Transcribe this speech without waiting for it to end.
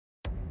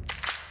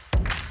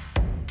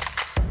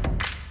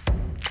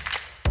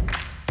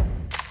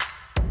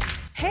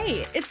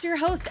Hey, it's your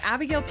host,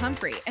 Abigail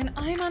Pumphrey, and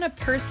I'm on a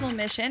personal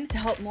mission to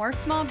help more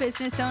small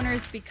business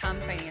owners become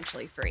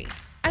financially free.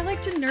 I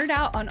like to nerd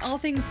out on all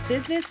things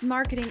business,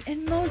 marketing,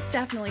 and most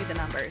definitely the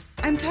numbers.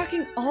 I'm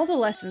talking all the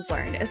lessons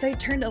learned as I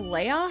turned a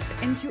layoff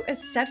into a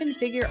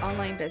 7-figure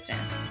online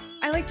business.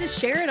 I like to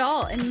share it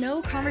all, and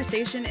no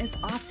conversation is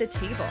off the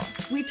table.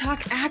 We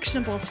talk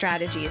actionable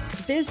strategies,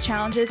 biz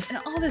challenges, and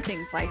all the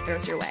things life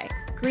throws your way.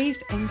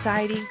 Grief,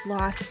 anxiety,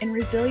 loss, and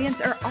resilience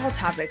are all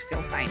topics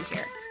you'll find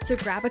here. So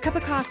grab a cup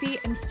of coffee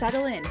and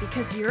settle in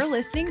because you're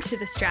listening to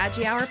the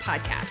Strategy Hour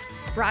podcast,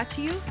 brought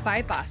to you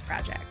by Boss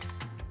Project.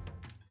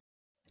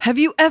 Have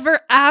you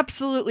ever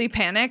absolutely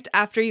panicked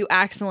after you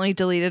accidentally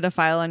deleted a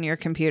file on your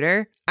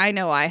computer? I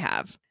know I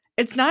have.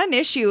 It's not an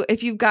issue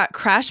if you've got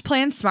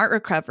CrashPlan Smart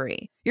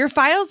Recovery. Your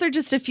files are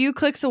just a few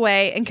clicks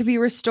away and can be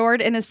restored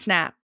in a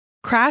snap.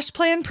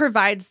 CrashPlan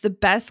provides the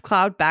best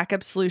cloud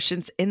backup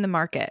solutions in the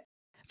market.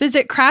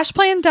 Visit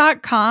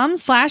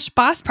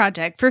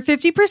crashplan.com/bossproject for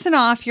 50%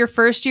 off your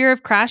first year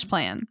of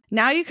CrashPlan.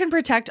 Now you can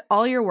protect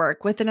all your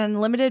work with an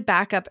unlimited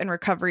backup and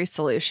recovery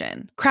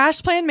solution.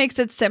 CrashPlan makes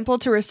it simple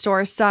to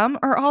restore some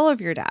or all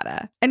of your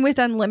data. And with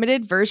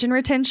unlimited version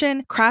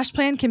retention,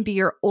 CrashPlan can be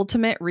your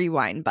ultimate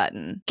rewind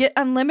button. Get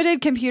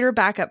unlimited computer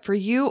backup for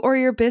you or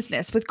your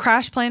business with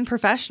CrashPlan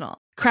Professional.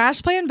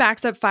 CrashPlan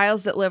backs up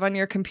files that live on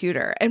your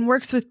computer and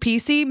works with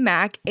PC,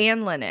 Mac,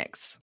 and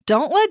Linux.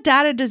 Don't let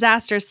data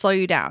disasters slow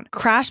you down.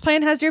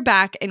 CrashPlan has your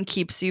back and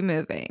keeps you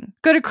moving.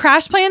 Go to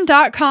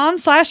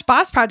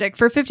crashplan.com/bossproject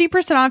for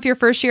 50% off your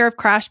first year of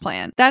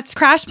CrashPlan. That's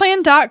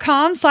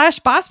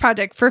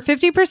crashplan.com/bossproject for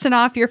 50%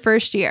 off your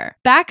first year.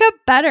 Back up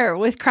better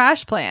with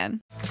CrashPlan.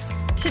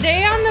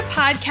 Today on the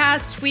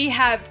podcast, we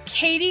have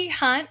Katie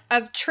Hunt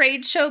of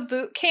Tradeshow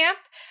Bootcamp.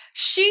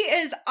 She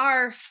is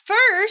our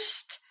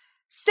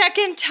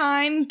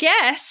second-time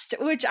guest,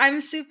 which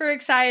I'm super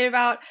excited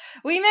about.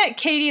 We met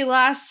Katie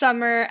last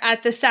summer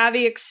at the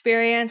Savvy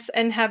Experience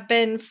and have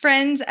been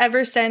friends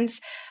ever since.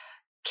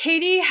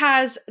 Katie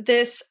has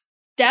this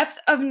depth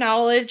of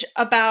knowledge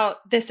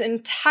about this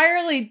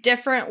entirely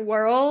different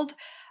world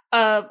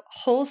of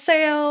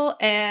wholesale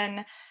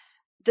and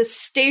the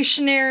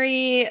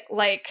stationery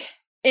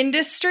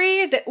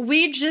industry that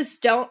we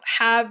just don't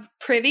have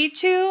privy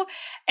to.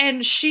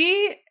 And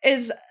she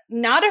is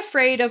not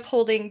afraid of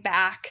holding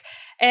back.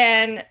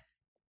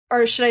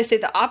 Or should I say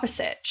the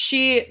opposite?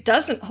 She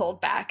doesn't hold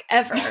back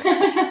ever.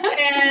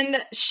 And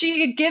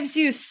she gives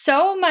you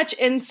so much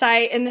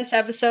insight in this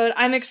episode.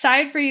 I'm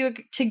excited for you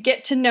to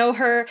get to know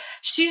her.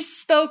 She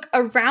spoke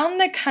around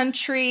the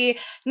country,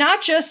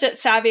 not just at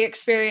Savvy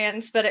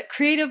Experience, but at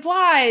Creative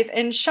Live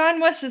and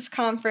Sean West's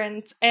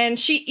conference. And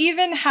she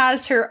even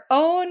has her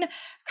own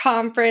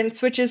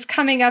conference, which is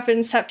coming up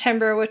in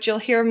September, which you'll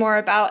hear more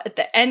about at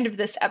the end of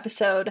this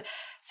episode.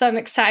 So I'm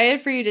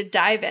excited for you to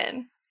dive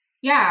in.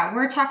 Yeah,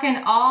 we're talking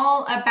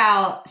all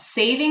about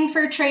saving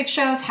for trade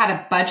shows, how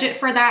to budget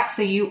for that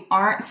so you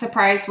aren't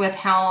surprised with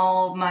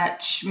how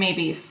much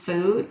maybe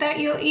food that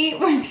you'll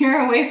eat when you're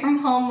away from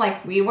home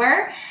like we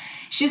were.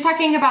 She's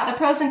talking about the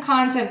pros and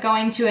cons of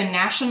going to a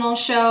national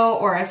show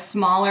or a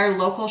smaller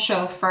local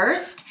show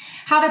first,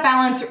 how to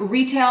balance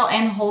retail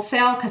and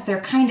wholesale because they're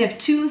kind of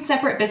two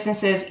separate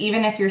businesses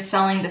even if you're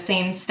selling the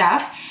same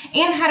stuff,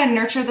 and how to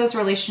nurture those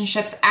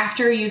relationships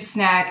after you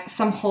snag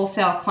some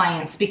wholesale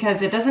clients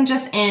because it doesn't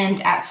just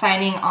end at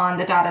signing on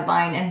the dotted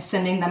line and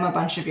sending them a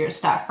bunch of your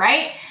stuff,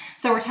 right?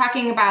 So we're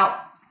talking about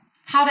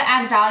how to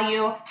add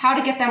value, how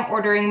to get them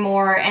ordering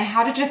more, and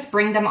how to just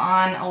bring them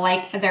on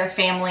like their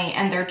family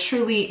and they're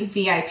truly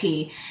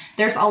VIP.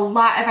 There's a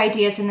lot of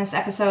ideas in this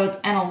episode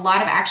and a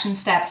lot of action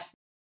steps.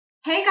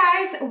 Hey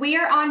guys, we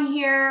are on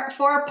here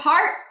for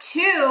part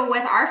 2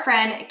 with our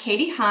friend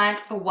Katie Hunt.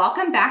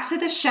 Welcome back to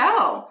the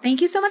show.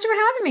 Thank you so much for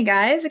having me,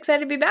 guys. Excited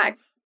to be back.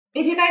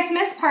 If you guys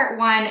missed part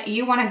 1,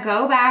 you want to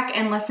go back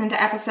and listen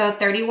to episode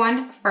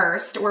 31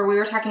 first, where we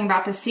were talking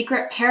about the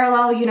secret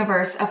parallel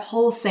universe of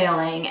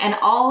wholesaling and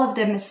all of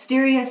the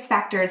mysterious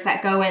factors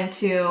that go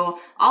into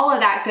all of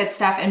that good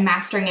stuff and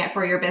mastering it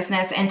for your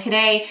business. And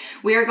today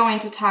we are going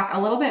to talk a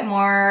little bit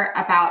more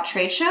about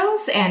trade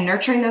shows and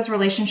nurturing those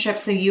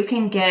relationships so you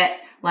can get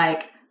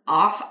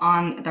off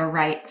on the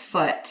right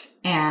foot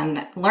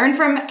and learn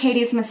from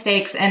Katie's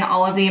mistakes and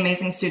all of the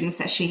amazing students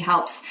that she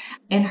helps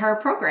in her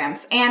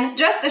programs. And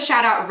just a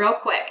shout out real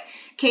quick.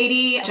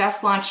 Katie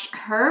just launched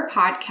her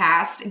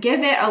podcast.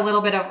 Give it a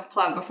little bit of a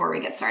plug before we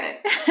get started.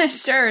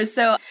 Sure.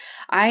 So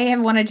I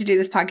have wanted to do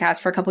this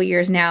podcast for a couple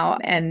years now,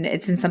 and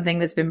it's been something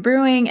that's been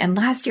brewing. And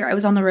last year I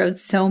was on the road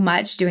so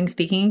much doing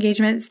speaking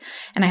engagements,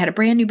 and I had a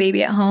brand new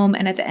baby at home.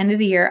 And at the end of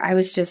the year, I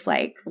was just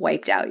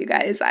wiped out, you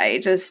guys.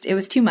 It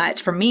was too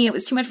much for me. It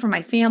was too much for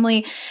my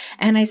family.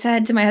 And I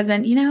said to my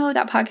husband,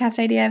 that podcast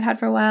idea I've had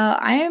for a while,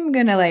 I am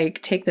going to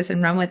take this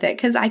and run with it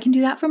because I can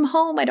do that from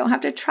home. I don't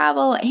have to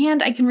travel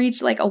and I can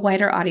reach a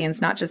wider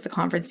audience, not just the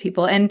conference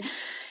people. And,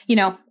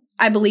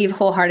 I believe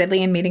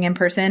wholeheartedly in meeting in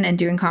person and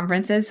doing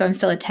conferences. So I'm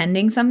still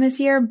attending some this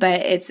year,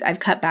 but I've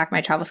cut back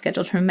my travel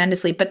schedule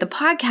tremendously. But the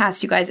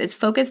podcast, you guys, it's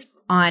focused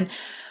on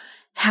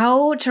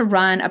how to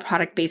run a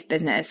product-based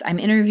business. I'm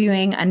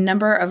interviewing a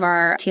number of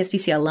our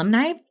TSBC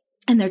alumni,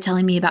 and they're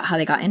telling me about how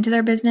they got into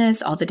their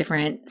business, all the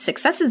different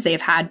successes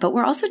they've had, but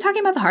we're also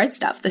talking about the hard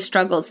stuff, the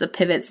struggles, the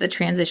pivots, the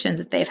transitions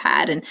that they've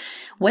had, and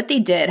what they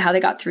did, how they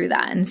got through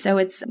that. And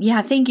so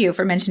thank you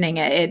for mentioning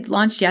it. It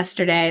launched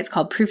yesterday. It's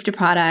called Proof to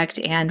Product,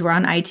 and we're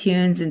on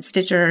iTunes and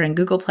Stitcher and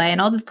Google Play and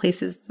all the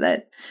places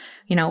that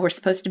we're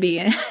supposed to be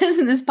in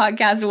this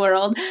podcast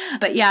world.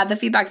 But yeah, the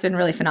feedback's been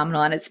really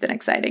phenomenal and it's been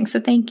exciting. So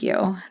thank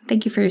you.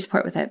 Thank you for your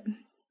support with it.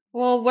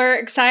 Well, we're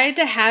excited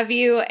to have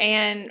you,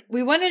 and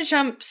we want to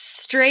jump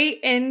straight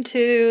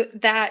into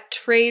that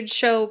trade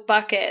show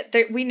bucket.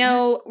 We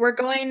know we're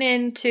going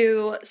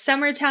into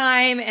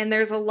summertime, and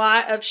there's a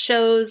lot of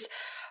shows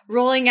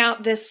rolling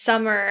out this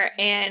summer,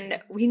 and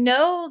we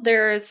know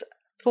there's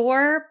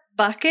 4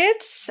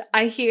 buckets,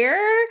 I hear,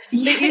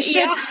 that you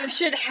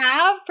should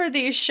have for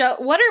these shows.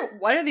 What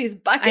are these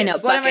buckets? I know,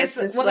 what buckets.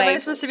 am I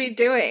supposed to be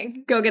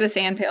doing? Go get a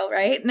sand pail,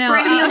 right? No,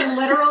 bringing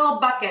literal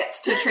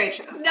buckets to trade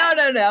shows.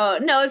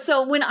 No.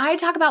 So when I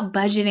talk about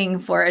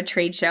budgeting for a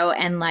trade show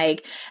and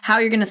like how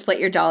you're going to split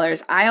your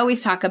dollars, I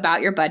always talk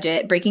about your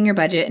budget, breaking your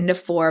budget into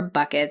 4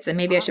 buckets. And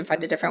maybe I should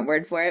find a different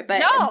word for it. But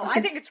no,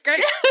 I think it's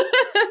great.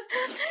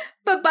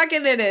 But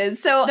bucket it is.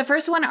 So the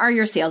first one are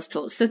your sales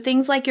tools. So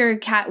things like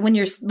when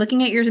you're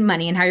looking at your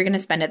money and how you're going to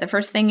spend it, the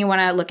first thing you want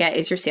to look at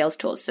is your sales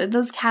tools. So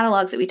those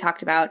catalogs that we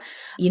talked about,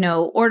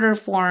 order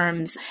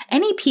forms,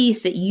 any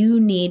piece that you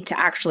need to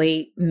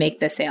actually make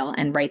the sale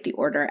and write the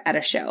order at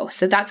a show.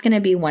 So that's going to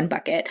be one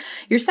bucket.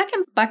 Your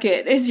second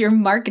bucket is your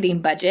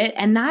marketing budget.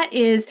 And that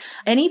is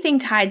anything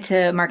tied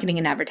to marketing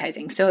and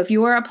advertising. So if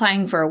you are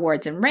applying for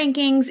awards and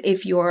rankings,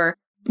 if you're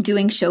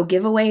doing show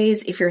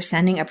giveaways, if you're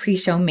sending a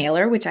pre-show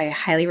mailer, which I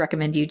highly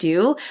recommend you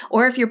do,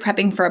 or if you're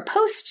prepping for a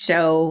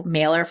post-show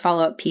mailer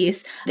follow-up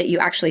piece that you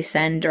actually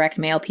send direct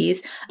mail piece,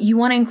 you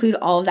want to include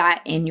all of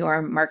that in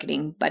your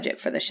marketing budget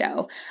for the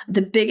show.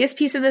 The biggest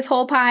piece of this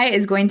whole pie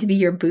is going to be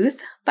your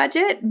booth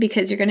budget,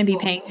 because you're going to be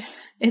paying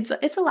it's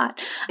a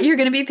lot. You're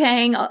going to be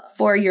paying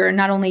for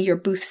not only your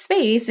booth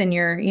space and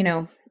your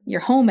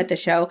home at the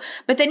show,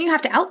 but then you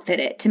have to outfit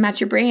it to match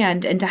your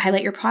brand and to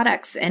highlight your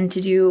products and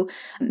to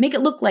make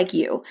it look like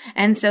you.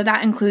 And so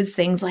that includes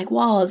things like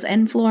walls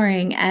and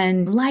flooring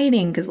and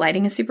lighting, because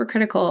lighting is super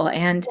critical.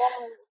 And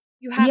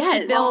you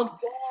have to build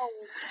walls.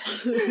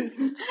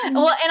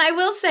 Well, and I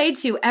will say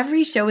too,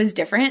 every show is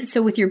different.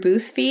 So with your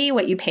booth fee,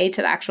 what you pay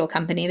to the actual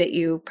company that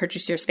you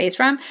purchase your space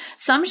from,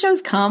 some shows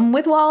come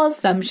with walls,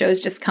 some shows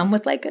just come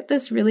with like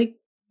this really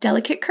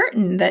delicate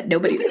curtain that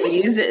nobody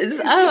really uses.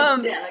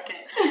 Delicate.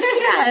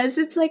 Yes,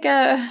 it's like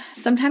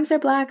sometimes they're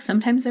black,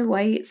 sometimes they're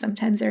white,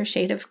 sometimes they're a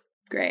shade of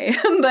gray.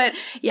 But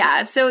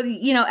yeah, so,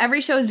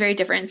 every show is very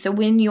different. So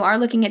when you are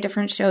looking at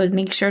different shows,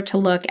 make sure to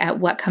look at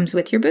what comes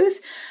with your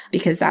booth,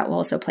 because that will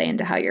also play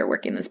into how you're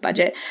working this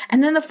budget.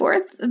 And then the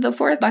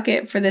fourth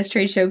bucket for this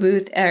trade show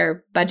booth,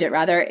 or budget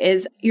rather,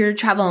 is your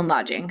travel and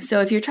lodging.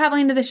 So if you're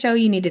traveling to the show,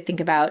 you need to think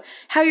about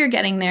how you're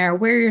getting there,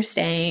 where you're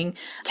staying,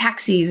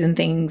 taxis and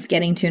things,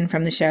 getting to and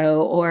from the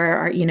show,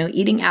 or,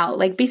 eating out,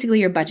 like basically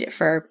your budget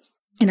for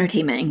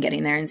entertainment and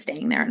getting there and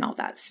staying there and all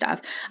that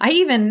stuff. I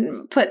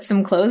even put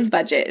some clothes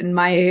budget in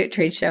my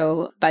trade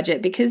show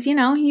budget because, you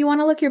want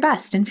to look your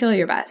best and feel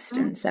your best.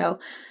 And so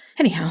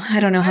anyhow,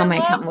 I don't know how my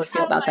accountant would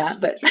feel about that,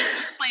 but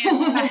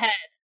plan ahead.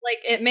 Like,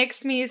 it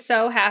makes me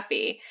so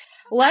happy.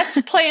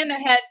 Let's plan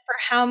ahead for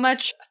how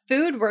much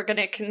food we're going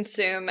to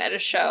consume at a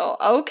show.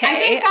 Okay. I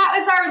think that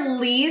was our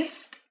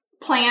least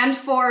planned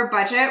for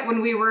budget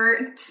when we were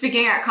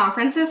speaking at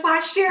conferences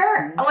last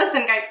year.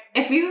 Listen, guys,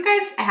 if you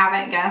guys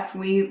haven't guessed,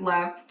 we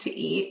love to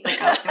eat. Like,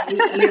 we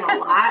eat a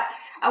lot.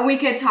 We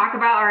could talk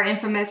about our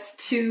infamous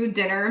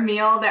 2-dinner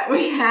meal that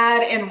we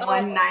had in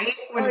one night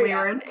when we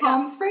were in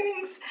Palm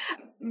Springs.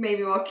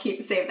 Maybe we'll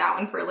save that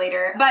one for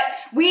later. But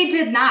we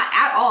did not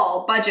at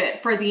all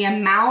budget for the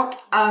amount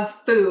of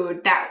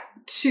food that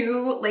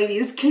 2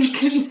 ladies can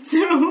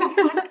consume.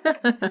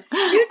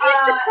 You'd be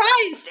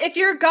surprised if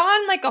you're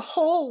gone like a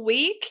whole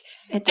week.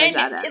 It does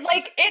add up.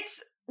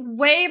 It's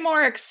way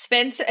more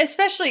expensive,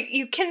 especially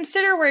you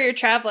consider where you're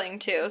traveling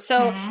to.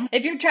 So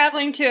if you're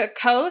traveling to a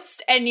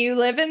coast and you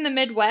live in the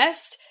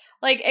Midwest,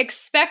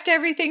 expect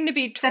everything to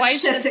be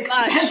twice as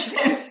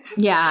much.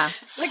 Yeah.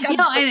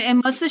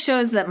 And most of the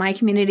shows that my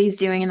community is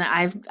doing and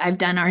that I've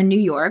done are in New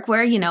York,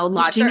 where,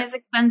 lodging is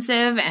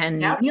expensive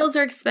and meals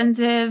are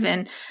expensive.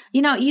 And,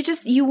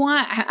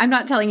 I'm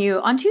not telling you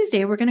on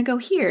Tuesday, we're going to go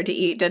here to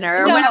eat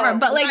dinner or whatever,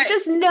 but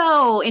just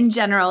know in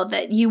general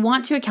that you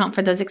want to account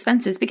for those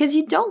expenses because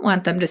you don't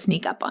want them to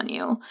sneak up on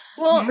you.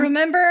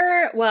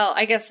 Well,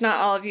 I guess not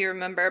all of you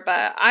remember,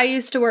 but I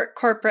used to work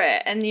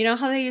corporate, and you know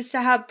how they used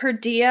to have per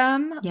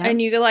diem? Yep.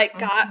 And you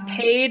got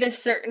paid a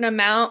certain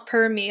amount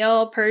per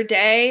meal per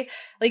day.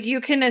 You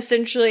can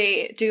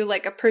essentially do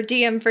a per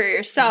diem for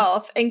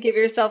yourself and give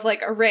yourself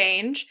a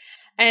range.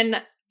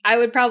 And I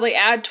would probably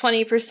add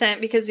 20%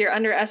 because you're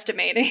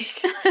underestimating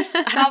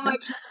how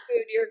much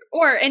food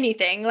or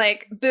anything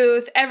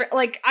booth, I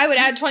would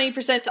add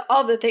 20% to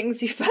all the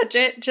things you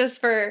budget just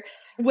for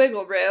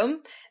wiggle room.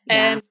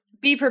 And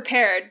be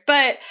prepared.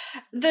 But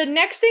the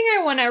next thing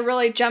I want to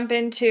really jump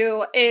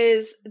into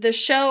is the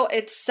show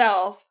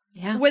itself.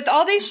 Yeah. With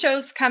all these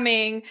shows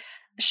coming,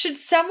 should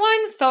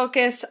someone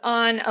focus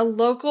on a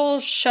local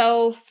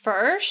show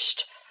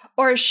first,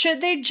 or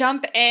should they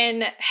jump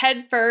in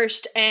head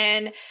first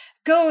and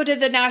go to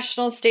the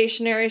National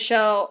Stationery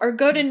Show or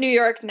go to New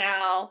York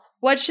Now?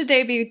 What should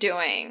they be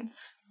doing?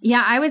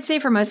 Yeah, I would say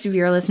for most of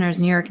your listeners,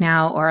 New York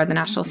Now or the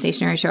National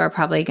Stationery Show are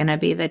probably going to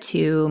be the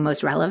two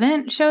most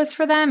relevant shows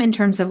for them in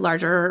terms of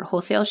larger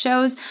wholesale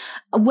shows.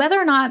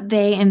 Whether or not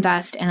they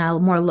invest in a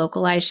more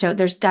localized show,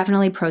 there's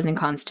definitely pros and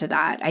cons to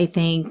that. I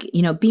think,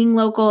 being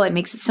local, it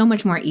makes it so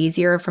much more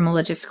easier from a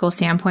logistical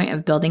standpoint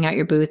of building out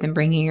your booth and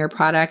bringing your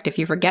product. If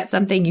you forget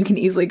something, you can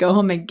easily go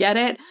home and get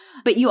it.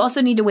 But you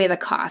also need to weigh the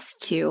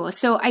cost too.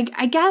 So I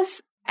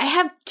guess I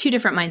have two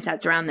different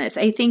mindsets around this.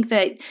 I think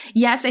that,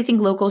 yes, I think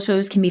local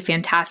shows can be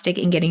fantastic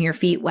in getting your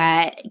feet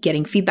wet,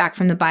 getting feedback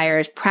from the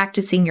buyers,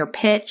 practicing your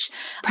pitch,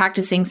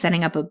 practicing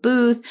setting up a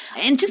booth,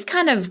 and just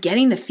kind of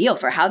getting the feel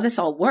for how this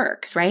all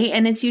works, right?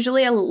 And it's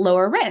usually a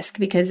lower risk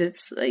because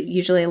it's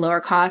usually a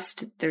lower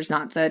cost. There's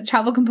not the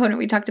travel component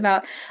we talked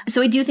about.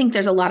 So I do think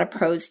there's a lot of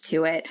pros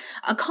to it.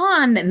 A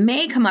con that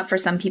may come up for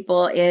some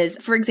people is,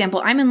 for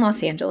example, I'm in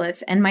Los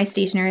Angeles and my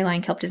stationery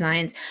line, Kelp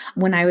Designs,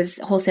 when I was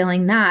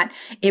wholesaling that,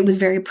 it was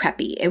very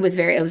preppy. It was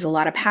a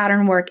lot of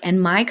pattern work.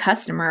 And my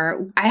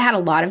customer, I had a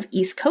lot of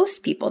East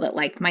Coast people that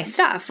liked my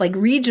stuff. Like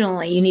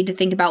regionally, you need to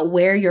think about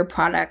where your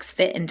products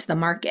fit into the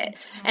market.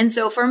 And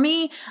so for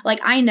me,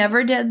 I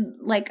never did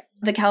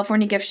the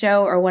California Gift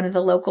Show or one of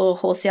the local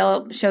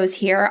wholesale shows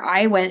here.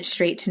 I went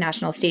straight to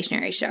National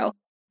Stationery Show.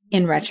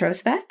 In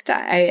retrospect,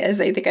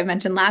 as I think I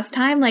mentioned last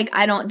time,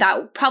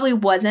 that probably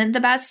wasn't the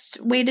best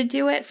way to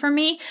do it for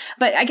me.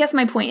 But I guess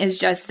my point is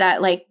just that,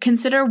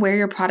 consider where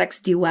your products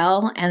do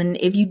well. And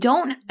if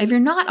you're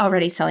not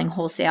already selling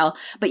wholesale,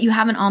 but you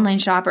have an online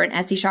shop or an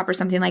Etsy shop or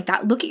something like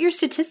that, look at your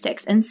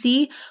statistics and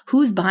see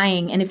who's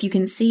buying. And if you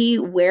can see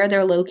where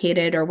they're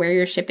located or where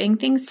you're shipping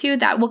things to,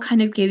 that will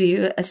kind of give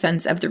you a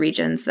sense of the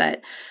regions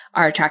that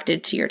are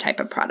attracted to your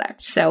type of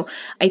product. So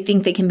I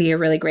think they can be a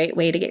really great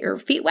way to get your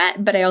feet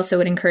wet, but I also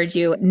would encourage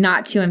you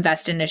not to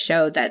invest in a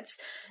show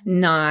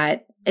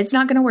it's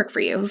not going to work for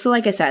you. So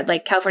like I said,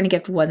 California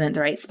Gift wasn't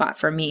the right spot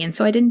for me. And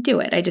so I didn't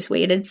do it. I just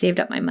waited, saved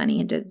up my money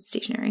and did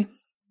stationery.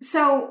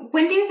 So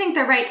when do you think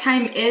the right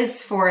time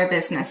is for a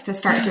business to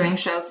start doing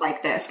shows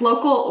like this,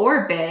 local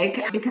or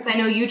big? Because I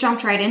know you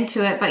jumped right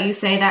into it, but you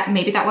say that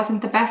maybe that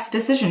wasn't the best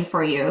decision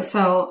for you.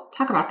 So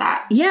talk about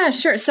that. Yeah,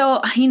 sure. So,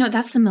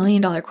 that's the $1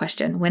 million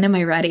question. When am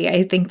I ready?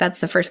 I think that's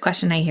the first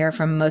question I hear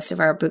from most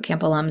of our Bootcamp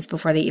alums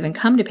before they even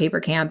come to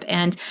Paper Camp.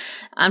 And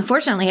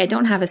unfortunately, I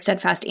don't have a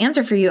steadfast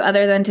answer for you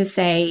other than to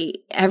say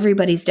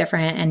everybody's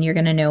different and you're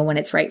going to know when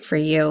it's right for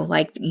you.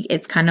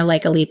 It's kind of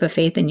like a leap of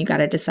faith and you got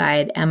to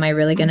decide, am I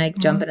really going to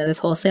jump into this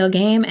wholesale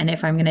game? And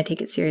if I'm going to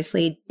take it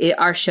seriously,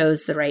 are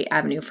shows the right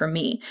avenue for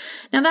me?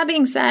 Now, that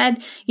being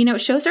said,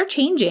 shows are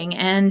changing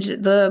and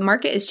the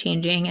market is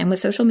changing. And with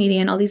social media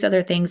and all these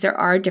other things, there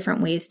are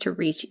different ways to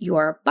reach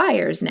your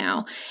buyers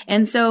now.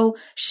 And so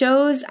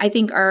shows, I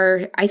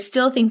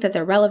still think that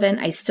they're relevant.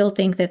 I still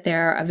think that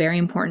they're a very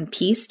important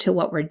piece to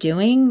what we're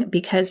doing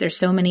because there's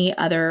so many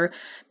other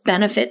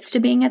benefits to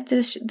being at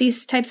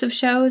these types of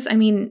shows. I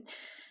mean,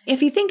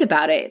 if you think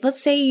about it,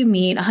 let's say you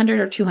meet 100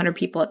 or 200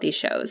 people at these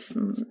shows,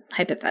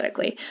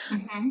 hypothetically.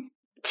 Mm-hmm.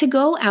 To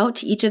go out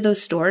to each of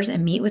those stores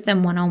and meet with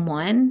them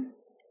one-on-one,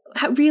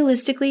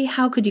 realistically,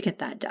 how could you get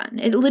that done?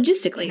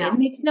 Logistically, it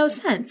makes no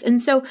sense.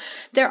 And so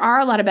there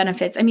are a lot of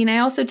benefits. I mean, I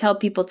also tell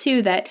people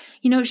too that,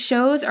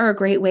 shows are a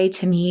great way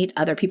to meet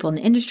other people in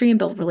the industry and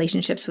build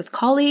relationships with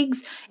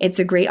colleagues. It's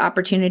a great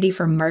opportunity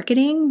for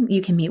marketing.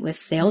 You can meet with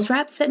sales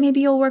reps that maybe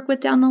you'll work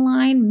with down the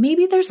line.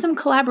 Maybe there's some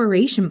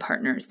collaboration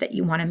partners that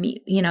you want to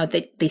meet,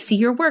 that they see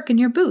your work in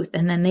your booth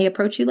and then they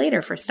approach you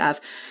later for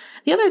stuff.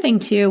 The other thing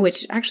too,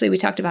 which actually we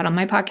talked about on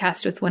my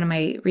podcast with one of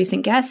my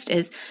recent guests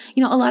is,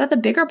 a lot of the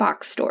bigger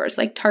box stores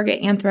like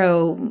Target,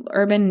 Anthro,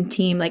 Urban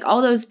Team,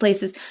 all those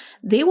places,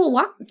 they will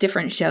walk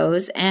different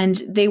shows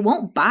and they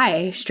won't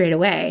buy straight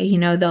away.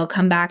 They'll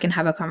come back and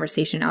have a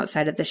conversation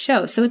outside of the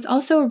show. So it's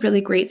also a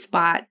really great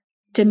spot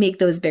to make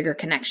those bigger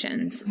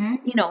connections.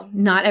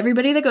 Mm-hmm. Not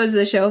everybody that goes to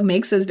the show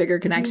makes those bigger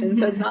connections.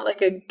 Mm-hmm. So it's not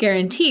like a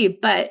guarantee,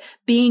 but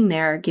being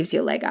there gives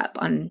you a leg up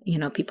on,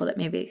 people that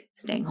may be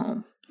staying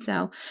home.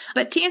 So,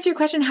 but to answer your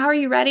question, how are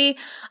you ready?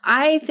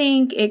 I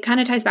think it kind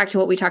of ties back to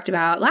what we talked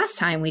about last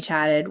time we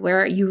chatted,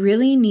 where you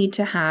really need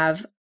to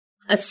have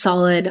a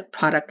solid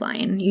product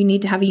line. You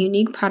need to have a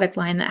unique product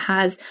line that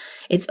has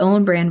its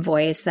own brand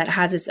voice, that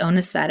has its own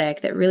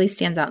aesthetic, that really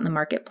stands out in the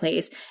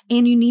marketplace.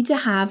 And you need to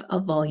have a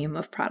volume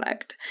of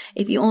product.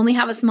 If you only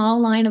have a small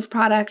line of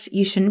product,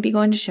 you shouldn't be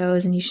going to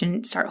shows and you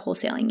shouldn't start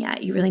wholesaling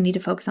yet. You really need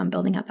to focus on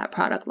building out that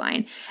product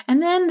line.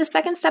 And then the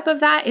second step of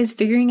that is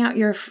figuring out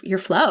your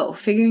flow,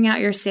 figuring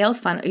out your sales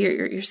funnel,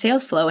 your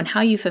sales flow and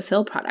how you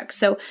fulfill products.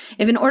 So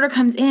if an order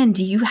comes in,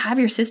 do you have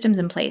your systems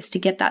in place to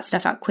get that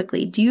stuff out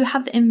quickly? Do you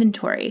have the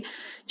inventory?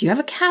 do you have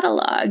a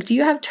catalog? Do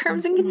you have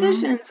terms and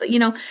conditions?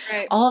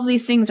 Right. All of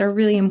these things are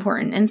really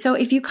important. And so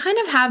if you kind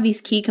of have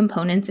these key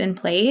components in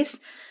place,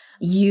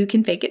 you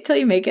can fake it till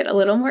you make it a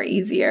little more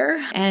easier.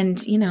 And,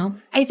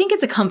 I think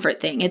it's a comfort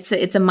thing. It's a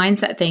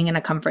mindset thing and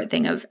a comfort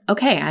thing of,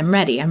 okay, I'm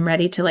ready. I'm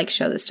ready to like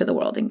show this to the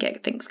world and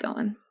get things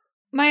going.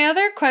 My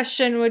other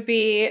question would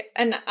be,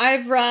 and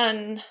I've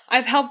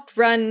helped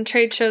run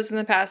trade shows in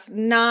the past,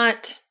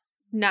 not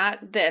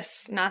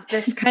this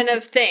kind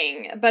of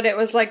thing, but it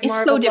was like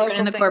more it's so of a different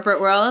in the thing. Corporate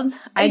world.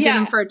 I did Yeah.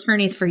 them for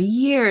attorneys for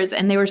years,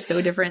 and they were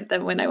so different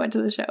than when I went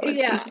to the show.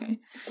 Yeah.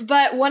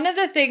 But one of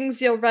the things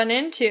you'll run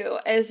into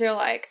is you're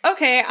like,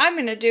 okay, I'm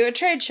going to do a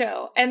trade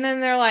show. And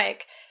then they're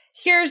like,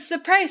 here's the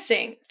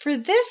pricing for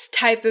this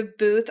type of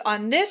booth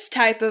on this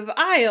type of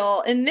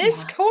aisle in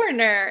this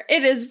corner.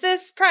 It is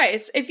this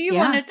price. If you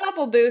want a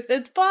double booth,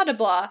 it's blah, blah,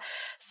 blah.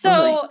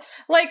 So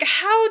like,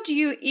 how do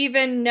you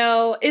even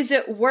know, is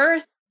it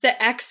worth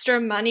the extra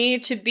money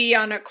to be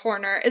on a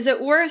corner? Is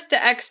it worth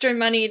the extra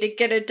money to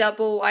get a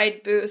double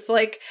wide booth?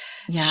 Like,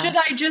 should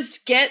I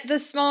just get the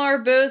smaller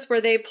booth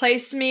where they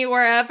place me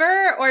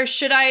wherever? Or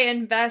should I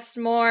invest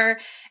more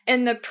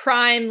in the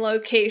prime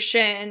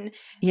location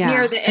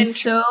near the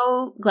entrance? I'm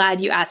so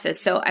glad you asked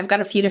this. So I've got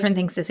a few different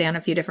things to say on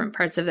a few different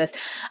parts of this.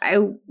 I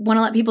want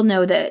to let people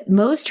know that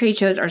most trade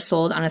shows are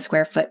sold on a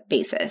square foot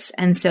basis.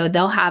 And so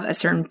they'll have a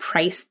certain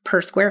price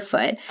per square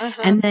foot.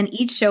 And then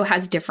each show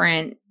has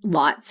different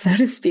lots, so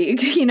to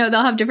speak. They'll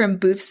have different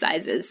booth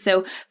sizes.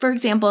 So for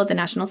example, at the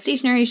National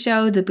Stationery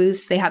Show, the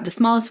booths, they have the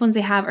smallest ones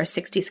they have are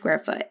 60 square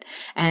foot.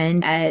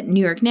 And at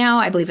New York Now,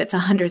 I believe it's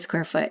 100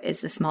 square foot is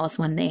the smallest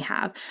one they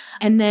have.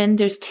 And then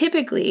there's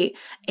typically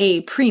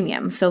a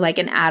premium. So like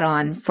an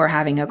add-on for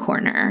having a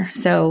corner.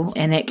 So,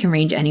 and it can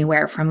range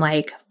anywhere from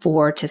like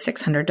 $400 to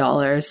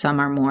 $600. Some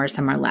are more,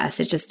 some are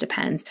less. It just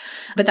depends.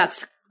 But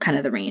that's kind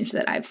of the range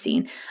that I've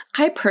seen.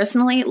 I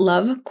personally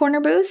love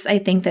corner booths. I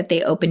think that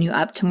they open you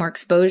up to more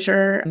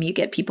exposure. You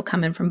get people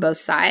coming from both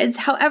sides.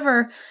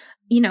 However,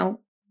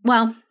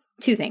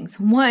 two things.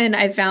 One,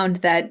 I found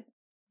that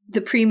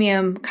the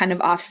premium kind of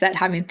offset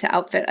having to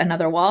outfit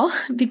another wall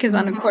because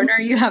on a corner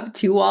you have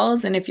two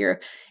walls. And if you're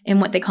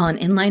in what they call an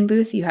inline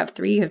booth, you have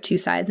two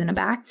sides and a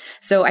back.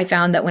 So I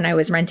found that when I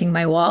was renting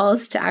my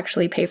walls to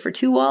actually pay for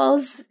two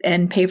walls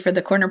and pay for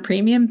the corner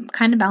premium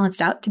kind of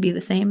balanced out to be the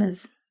same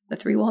as the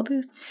 3-wall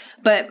booth.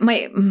 But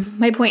my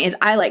point is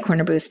I like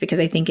corner booths because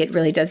I think it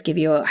really does give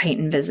you a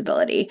heightened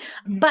visibility.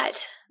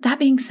 But that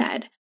being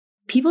said,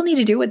 people need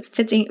to do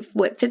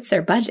what fits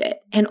their budget.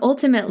 And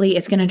ultimately,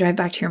 it's going to drive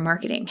back to your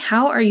marketing.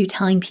 How are you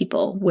telling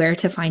people where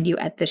to find you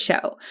at the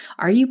show?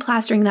 Are you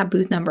plastering that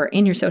booth number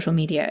in your social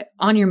media,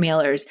 on your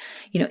mailers,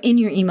 in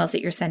your emails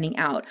that you're sending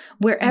out?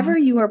 Wherever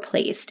you are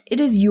placed, it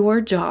is your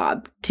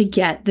job to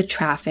get the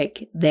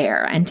traffic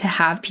there and to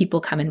have people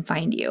come and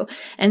find you.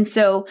 And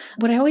so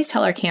what I always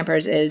tell our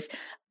campers is,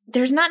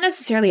 there's not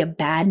necessarily a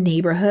bad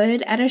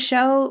neighborhood at a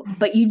show,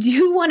 but you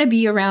do want to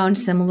be around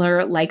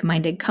similar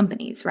like-minded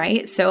companies,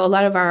 right? So a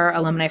lot of our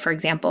alumni, for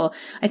example,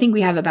 I think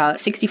we have about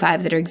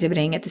 65 that are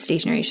exhibiting at the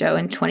stationery show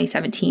in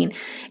 2017.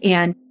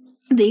 And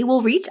they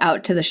will reach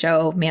out to the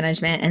show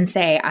management and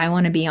say, I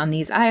want to be on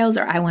these aisles,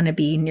 or I want to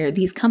be near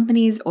these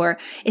companies, or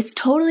it's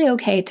totally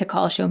okay to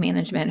call show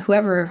management,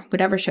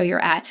 whatever show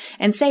you're at,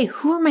 and say,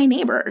 who are my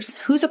neighbors?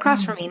 Who's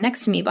across from me,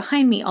 next to me,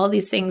 behind me, all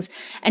these things.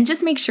 And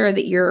just make sure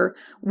that you're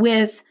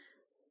with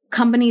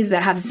companies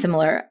that have a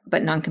similar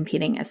but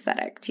non-competing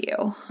aesthetic to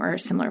you or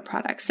similar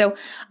products. So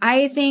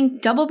I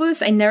think double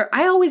booths, I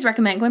always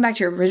recommend, going back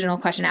to your original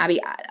question, Abby,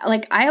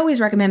 I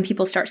always recommend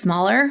people start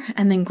smaller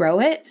and then grow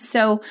it.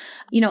 So,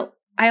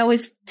 I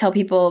always tell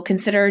people,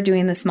 consider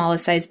doing the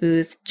smallest size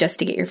booth just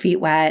to get your feet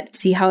wet,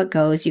 see how it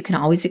goes. You can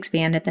always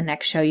expand at the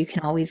next show. You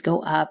can always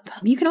go up.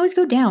 You can always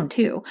go down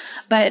too.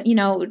 But,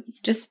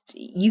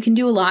 you can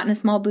do a lot in a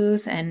small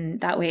booth, and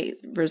that way it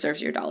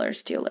reserves your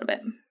dollars too a little bit.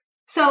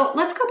 So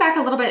let's go back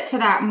a little bit to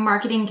that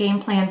marketing game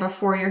plan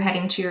before you're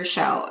heading to your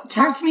show.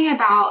 Talk to me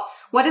about,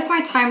 what is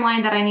my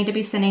timeline that I need to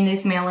be sending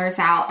these mailers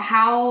out?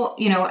 How,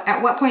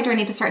 at what point do I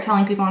need to start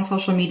telling people on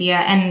social media?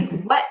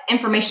 And what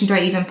information do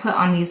I even put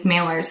on these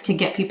mailers to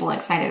get people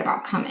excited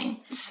about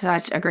coming?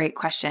 Such a great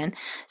question.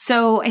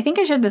 So I think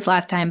I shared this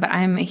last time, but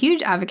I'm a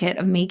huge advocate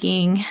of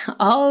making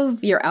all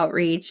of your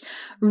outreach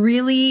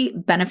really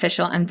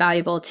beneficial and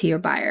valuable to your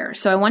buyer.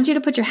 So I want you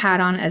to put your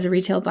hat on as a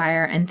retail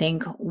buyer and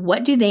think,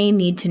 what do they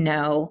need to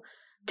know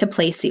to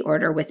place the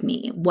order with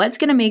me? What's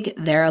going to make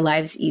their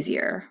lives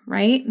easier,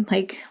 right?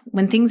 Like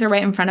when things are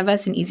right in front of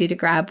us and easy to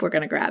grab, we're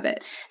going to grab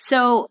it.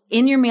 So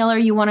in your mailer,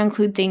 you want to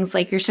include things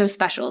like your show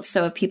specials.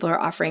 So if people are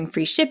offering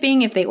free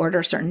shipping, if they order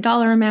a certain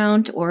dollar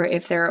amount, or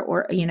if they're,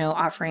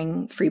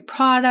 offering free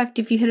product,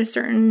 if you hit a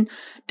certain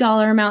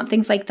dollar amount,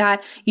 things like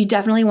that, you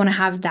definitely want to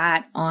have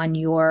that on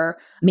your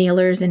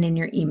mailers and in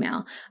your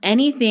email.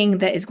 Anything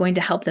that is going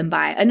to help them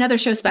buy. Another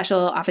show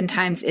special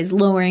oftentimes is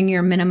lowering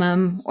your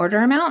minimum order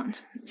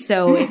amount.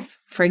 So if,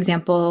 for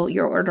example,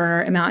 your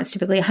order amount is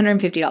typically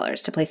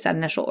 $150 to place that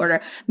initial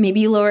order, maybe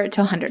you lower it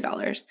to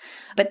 $100.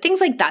 But things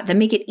like that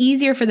make it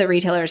easier for the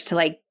retailers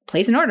to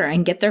place an order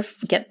and get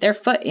their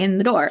foot in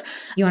the door.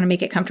 You want to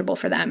make it comfortable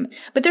for them.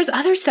 But there's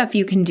other stuff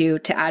you can do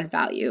to add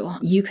value.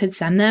 You could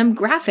send them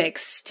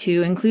graphics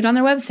to include on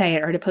their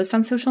website or to post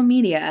on social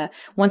media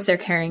once they're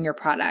carrying your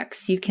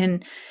products.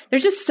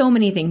 There's just so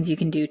many things you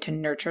can do to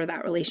nurture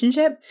that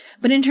relationship.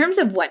 But in terms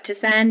of what to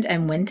send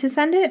and when to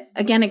send it,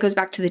 again, it goes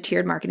back to the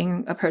tiered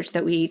marketing approach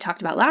that we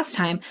talked about last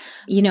time.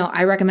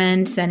 I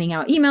recommend sending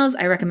out emails.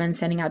 I recommend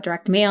sending out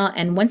direct mail.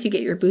 And once you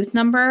get your booth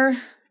number,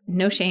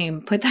 no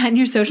shame, put that in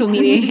your social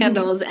media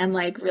handles and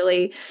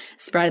really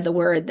spread the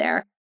word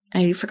there.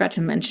 I forgot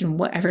to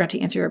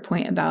answer your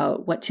point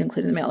about what to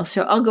include in the mail.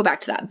 So I'll go back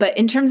to that. But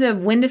in terms of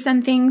when to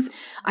send things,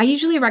 I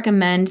usually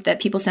recommend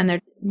that people send their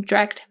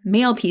direct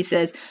mail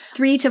pieces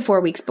 3 to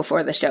 4 weeks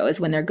before the show is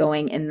when they're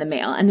going in the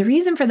mail. And the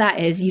reason for that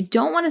is you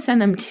don't want to send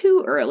them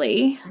too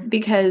early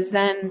because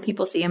then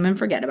people see them and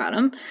forget about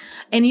them.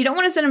 And you don't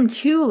want to send them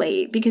too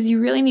late because you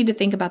really need to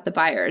think about the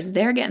buyers.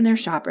 They're getting their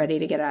shop ready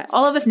to get out.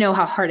 All of us know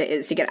how hard it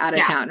is to get out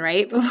of town,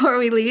 right? Before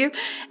we leave.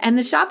 And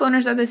the shop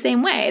owners are the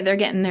same way. They're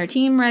getting their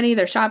team ready,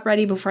 their shop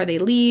ready before they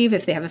leave.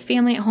 If they have a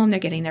family at home, they're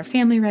getting their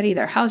family ready,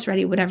 their house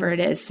ready, whatever it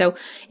is. So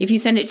if you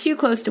send it too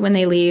close to when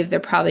they leave,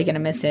 they're probably going to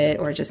miss it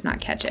or just not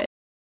catch it.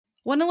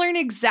 Want to learn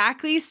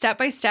exactly step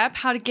by step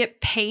how to get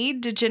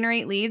paid to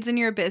generate leads in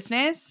your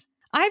business?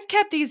 I've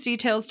kept these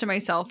details to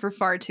myself for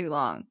far too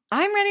long.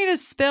 I'm ready to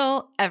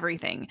spill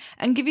everything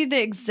and give you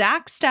the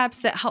exact steps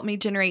that help me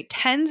generate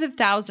tens of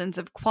thousands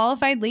of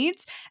qualified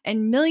leads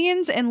and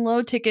millions in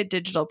low-ticket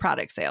digital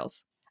product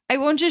sales. I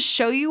won't just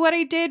show you what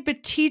I did,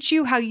 but teach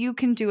you how you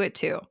can do it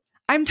too.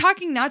 I'm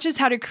talking not just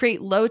how to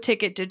create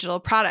low-ticket digital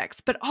products,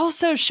 but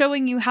also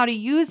showing you how to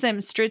use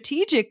them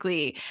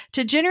strategically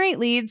to generate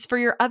leads for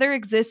your other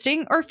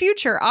existing or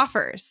future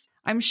offers.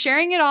 I'm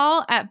sharing it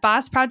all at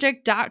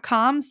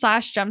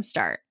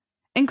bossproject.com/jumpstart,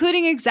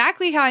 including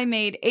exactly how I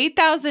made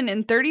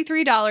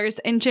 $8,033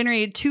 and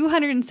generated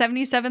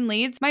 277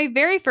 leads my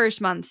very first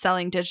month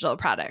selling digital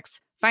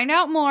products. Find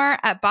out more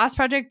at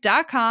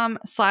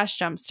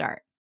bossproject.com/jumpstart.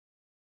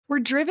 We're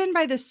driven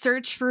by the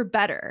search for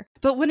better,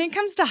 but when it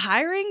comes to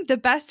hiring, the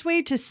best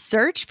way to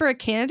search for a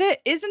candidate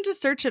isn't to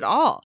search at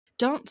all.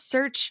 Don't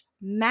search,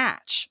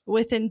 match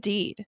with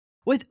Indeed.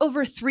 With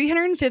over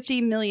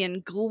 350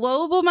 million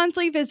global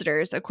monthly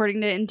visitors, according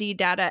to Indeed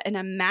data, and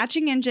a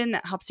matching engine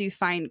that helps you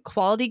find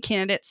quality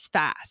candidates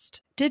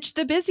fast. Ditch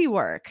the busy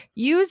work.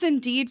 Use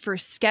Indeed for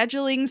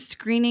scheduling,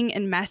 screening,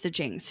 and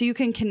messaging so you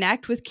can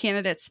connect with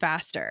candidates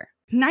faster.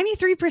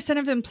 93%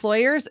 of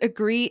employers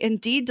agree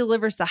Indeed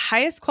delivers the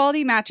highest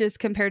quality matches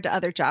compared to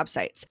other job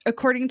sites,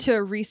 according to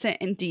a recent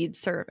Indeed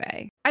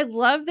survey. I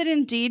love that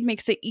Indeed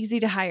makes it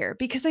easy to hire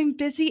because I'm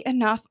busy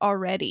enough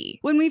already.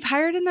 When we've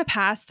hired in the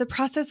past, the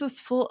process was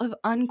full of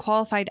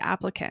unqualified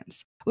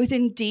applicants. With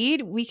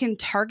Indeed, we can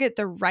target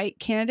the right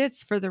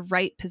candidates for the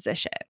right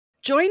position.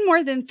 Join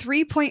more than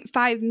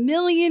 3.5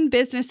 million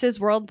businesses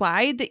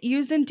worldwide that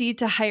use Indeed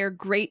to hire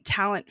great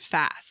talent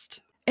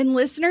fast. And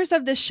listeners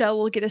of this show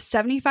will get a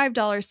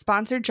 $75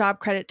 sponsored job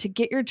credit to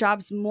get your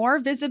jobs more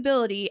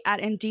visibility at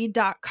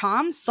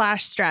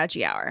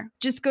Indeed.com/Strategy Hour.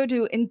 Just go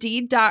to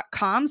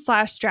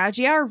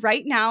Indeed.com/Strategy Hour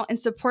right now and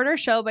support our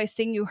show by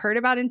saying you heard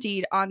about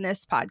Indeed on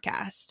this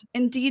podcast.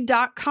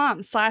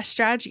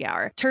 Indeed.com/Strategy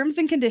Hour. Terms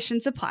and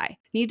conditions apply.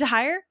 Need to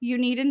hire? You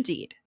need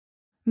Indeed.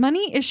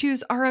 Money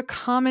issues are a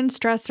common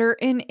stressor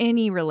in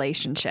any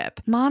relationship.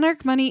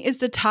 Monarch Money is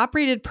the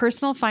top-rated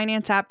personal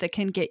finance app that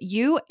can get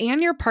you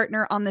and your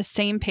partner on the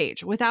same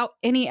page without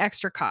any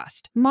extra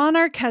cost.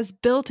 Monarch has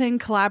built-in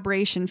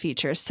collaboration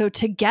features, so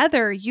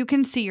together you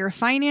can see your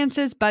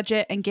finances,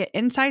 budget, and get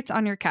insights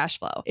on your cash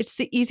flow. It's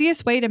the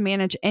easiest way to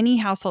manage any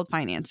household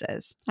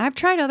finances. I've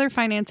tried other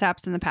finance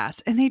apps in the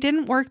past, and they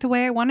didn't work the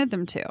way I wanted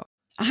them to.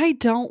 I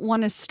don't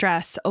want to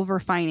stress over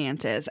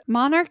finances.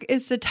 Monarch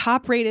is the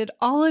top-rated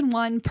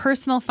all-in-one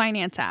personal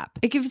finance app.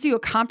 It gives you a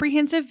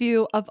comprehensive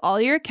view of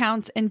all your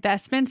accounts,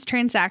 investments,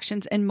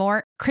 transactions, and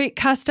more. Create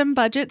custom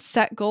budgets,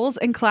 set goals,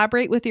 and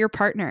collaborate with your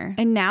partner.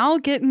 And now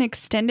get an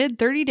extended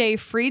 30-day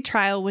free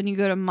trial when you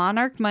go to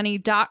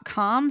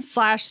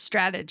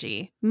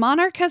monarchmoney.com/strategy.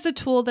 Monarch has a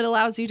tool that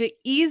allows you to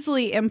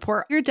easily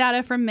import your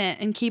data from Mint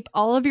and keep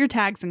all of your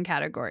tags and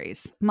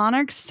categories.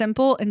 Monarch's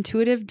simple,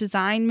 intuitive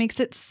design makes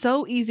it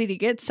so easy to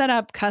get set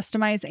up,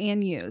 customize,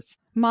 and use.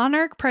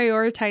 Monarch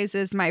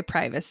prioritizes my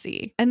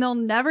privacy, and they'll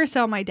never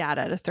sell my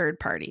data to third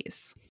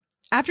parties.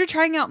 After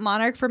trying out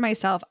Monarch for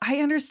myself,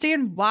 I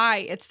understand why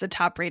it's the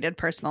top-rated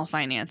personal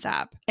finance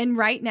app. And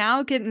right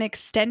now, get an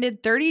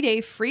extended 30-day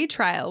free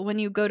trial when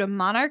you go to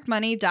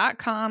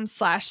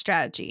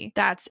monarchmoney.com/strategy.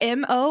 That's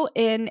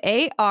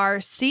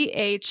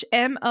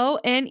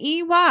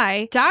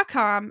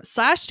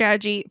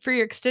monarchmoney.com/strategy for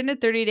your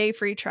extended 30-day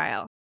free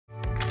trial.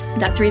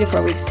 That 3 to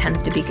 4 weeks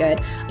tends to be good.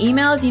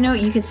 Emails,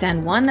 you could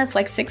send one that's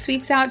like 6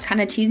 weeks out, kind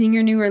of teasing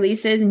your new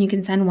releases, and you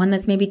can send one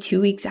that's maybe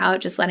 2 weeks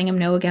out, just letting them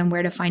know again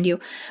where to find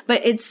you.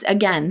 But it's,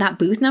 again, that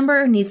booth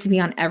number needs to be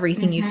on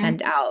everything you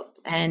send out.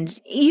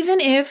 And even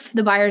if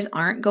the buyers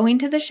aren't going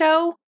to the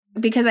show,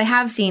 because I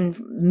have seen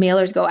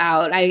mailers go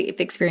out. I've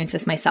experienced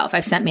this myself.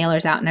 I've sent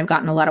mailers out and I've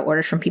gotten a lot of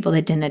orders from people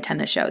that didn't attend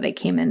the show. They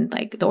came in,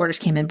 like the orders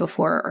came in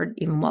before or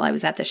even while I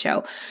was at the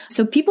show.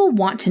 So people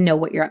want to know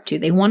what you're up to.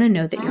 They want to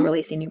know that you're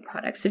releasing new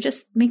products. So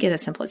just make it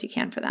as simple as you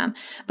can for them.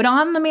 But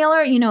on the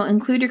mailer,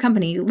 include your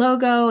company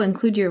logo,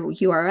 include your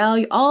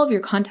URL, all of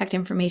your contact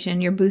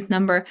information, your booth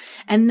number,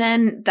 and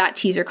then that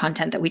teaser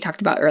content that we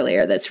talked about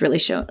earlier that's really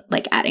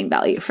adding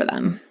value for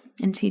them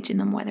and telling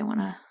them why they want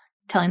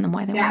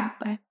to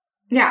buy.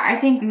 Yeah, I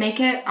think make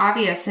it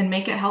obvious and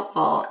make it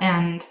helpful.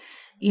 And,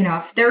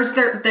 if there's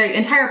the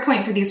entire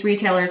point for these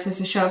retailers is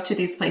to show up to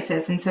these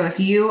places. And so if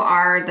you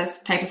are this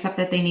type of stuff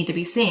that they need to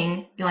be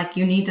seeing,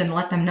 you need to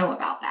let them know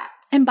about that.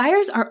 And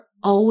buyers are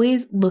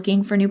always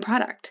looking for new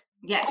product.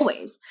 Yes.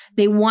 Always.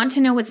 They want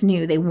to know what's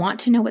new. They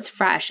want to know what's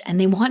fresh, and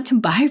they want to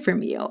buy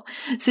from you.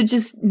 So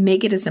just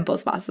make it as simple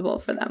as possible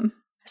for them.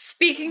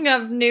 Speaking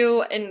of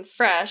new and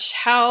fresh,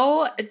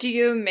 how do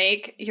you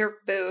make your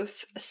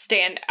booth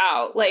stand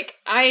out?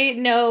 I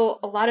know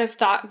a lot of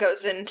thought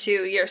goes into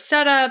your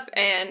setup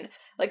and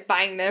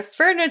buying the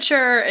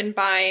furniture and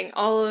buying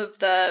all of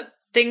the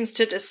things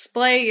to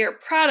display your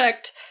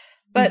product,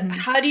 but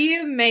how do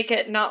you make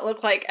it not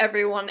look like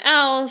everyone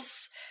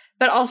else,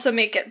 but also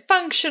make it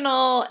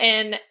functional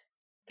and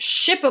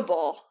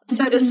shippable,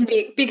 so to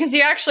speak, because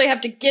you actually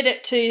have to get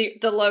it to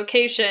the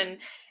location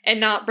and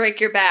not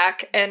break your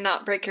back and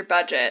not break your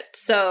budget.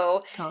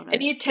 So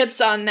Any tips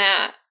on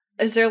that?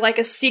 Is there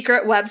a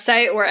secret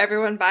website where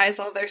everyone buys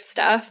all their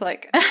stuff?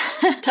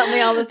 Tell me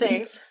all the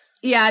things.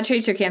 Yeah,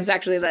 Tradeshow Camp's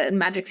actually the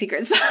magic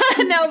secret spot.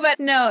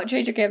 No,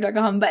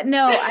 tradeshowcamp.com. But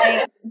no,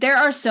 there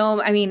are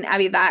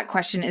Abby, that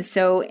question is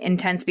so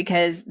intense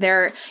because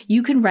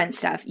you can rent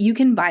stuff, you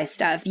can buy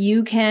stuff,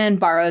 you can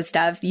borrow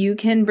stuff, you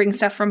can bring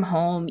stuff from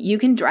home, you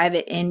can drive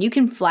it in, you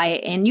can fly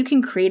it in, you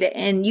can create it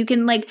in, you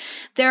can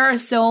there are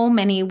so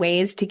many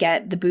ways to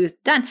get the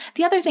booth done.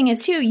 The other thing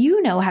is too,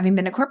 having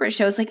been to corporate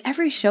shows,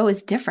 every show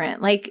is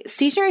different.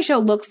 Stationery show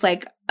looks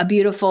like a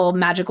beautiful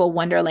magical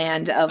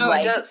wonderland of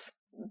it does.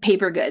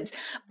 Paper goods,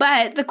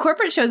 but the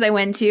corporate shows I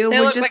went to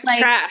were just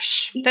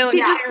trash. They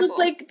just look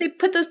like they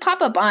put those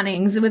pop-up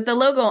awnings with the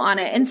logo on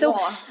it. And so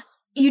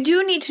you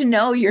do need to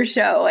know your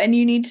show and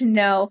you need to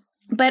know.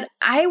 But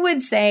I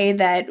would say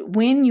that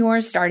when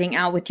you're starting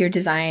out with your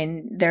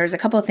design, there's a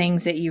couple of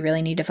things that you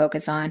really need to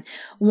focus on.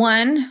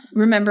 One,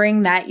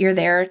 remembering that you're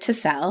there to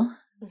sell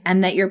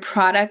and that your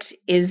product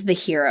is the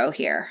hero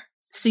here.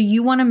 So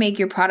you want to make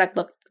your product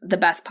look the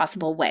best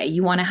possible way.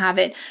 You want to have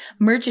it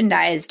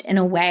merchandised in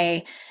a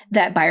way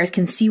that buyers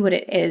can see what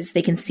it is,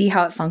 they can see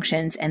how it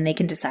functions, and they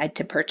can decide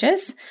to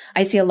purchase.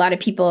 I see a lot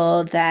of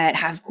people that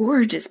have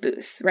gorgeous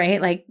booths,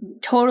 right?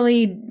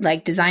 Totally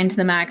designed to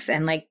the max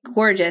and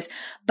gorgeous,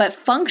 but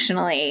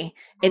functionally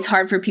it's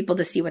hard for people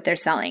to see what they're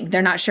selling.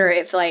 They're not sure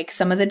if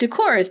some of the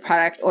decor is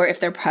product or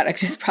if their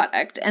product is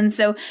product. And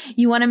so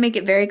you want to make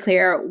it very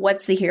clear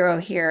what's the hero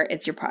here.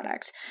 It's your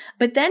product.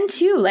 But then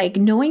too,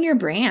 knowing your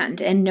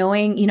brand and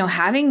knowing,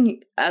 having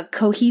a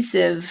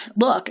cohesive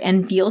look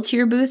and feel to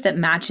your booth that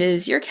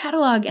matches your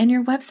catalog and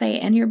your website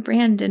and your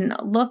brand and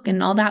look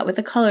and all that with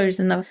the colors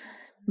and the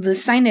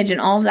signage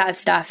and all of that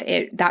stuff,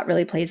 that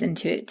really plays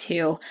into it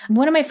too.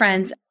 One of my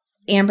friends,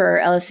 Amber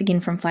Ellis-Seguin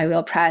from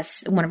Flywheel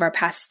Press, one of our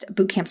past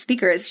bootcamp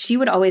speakers, she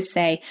would always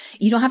say,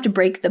 you don't have to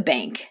break the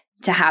bank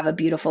to have a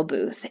beautiful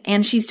booth.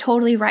 And she's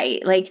totally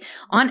right.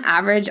 On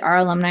average, our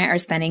alumni are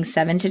spending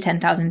 $7,000 to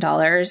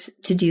 $10,000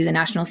 to do the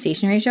National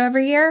Stationery Show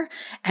every year.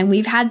 And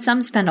we've had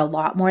some spend a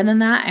lot more than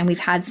that. And we've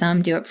had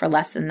some do it for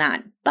less than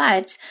that.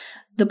 But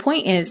the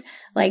point is,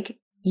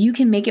 you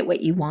can make it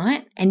what you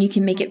want and you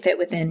can make it fit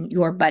within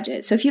your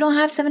budget. So if you don't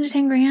have $7,000 to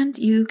 $10,000,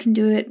 you can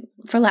do it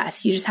for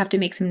less. You just have to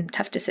make some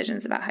tough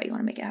decisions about how you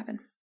want to make it happen.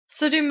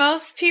 So do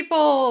most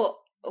people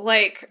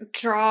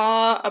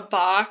draw a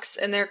box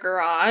in their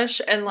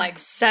garage and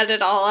set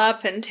it all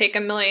up and take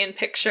a million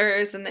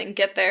pictures and then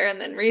get there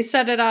and then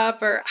reset it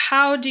up? Or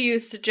how do you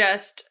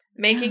suggest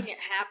making it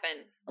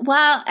happen?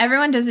 Well,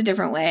 everyone does a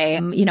different way.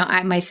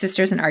 My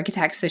sister's an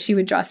architect, so she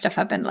would draw stuff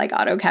up in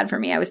AutoCAD for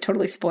me. I was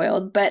totally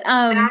spoiled, but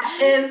that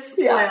is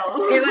spoiled. Yeah,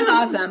 it was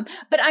awesome.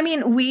 But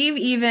we've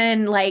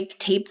even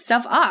taped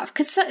stuff off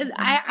because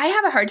I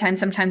have a hard time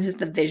sometimes with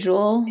the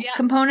visual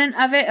component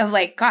of it. Of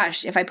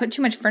gosh, if I put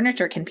too much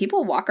furniture, can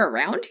people walk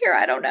around here?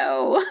 I don't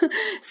know.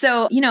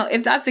 So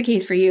if that's the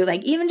case for you,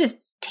 even just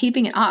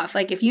taping it off.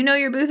 If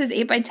your booth is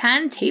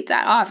 8x10, tape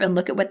that off and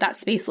look at what that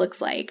space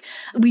looks like.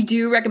 We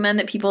do recommend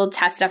that people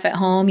test stuff at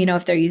home.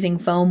 If they're using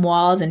foam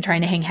walls and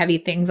trying to hang heavy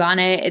things on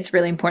it, it's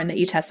really important that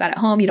you test that at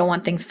home. You don't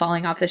want things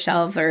falling off the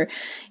shelf or,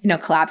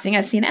 collapsing.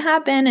 I've seen it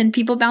happen and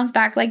people bounce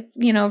back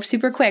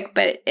super quick,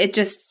 but it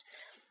just,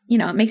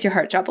 it makes your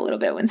heart drop a little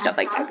bit when stuff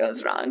like that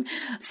goes wrong.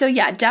 So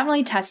yeah,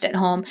 definitely test at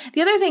home.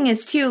 The other thing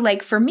is too,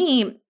 for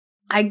me,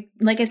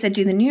 like I said,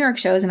 do the New York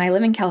shows and I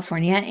live in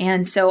California.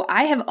 And so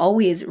I have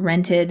always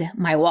rented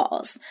my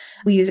walls.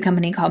 We use a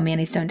company called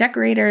Manny Stone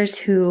Decorators,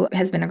 who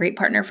has been a great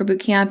partner for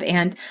Bootcamp.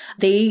 And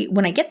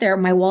when I get there,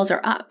 my walls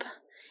are up.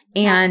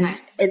 And nice.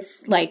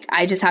 it's like,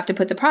 I just have to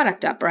put the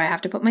product up, or I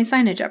have to put my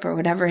signage up, or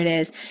whatever it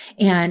is.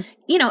 And,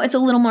 it's a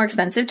little more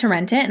expensive to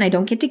rent it, and I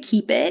don't get to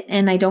keep it,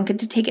 and I don't get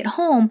to take it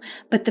home.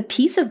 But the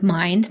peace of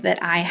mind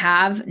that I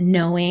have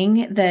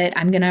knowing that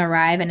I'm going to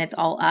arrive and it's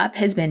all up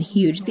has been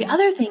huge. The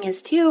other thing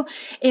is too,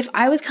 if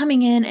I was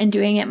coming in and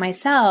doing it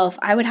myself,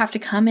 I would have to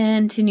come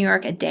in to New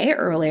York a day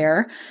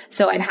earlier.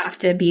 So I'd have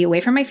to be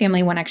away from my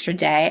family one extra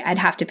day. I'd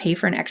have to pay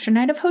for an extra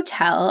night of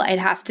hotel. I'd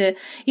have to,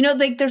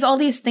 there's all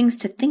these things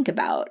to think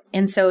about.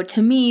 And so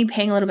to me,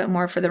 paying a little bit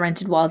more for the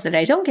rented walls that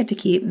I don't get to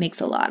keep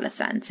makes a lot of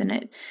sense.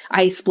 And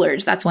I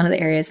splurge. That's one of the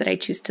areas that I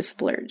choose to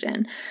splurge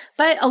in.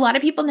 But a lot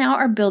of people now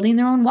are building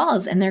their own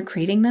walls and they're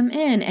creating them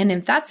in. And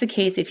if that's the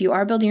case, if you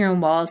are building your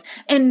own walls,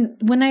 and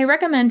when I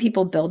recommend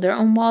people build their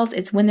own walls,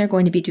 it's when they're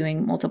going to be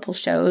doing multiple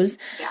shows.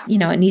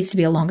 Yeah. It needs to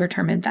be a longer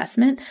term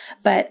investment.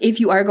 But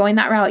if you are going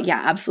that route,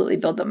 yeah, absolutely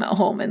build them at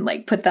home and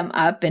like put them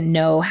up and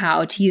know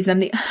how to use them.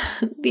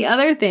 The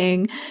other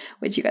thing,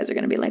 which you guys are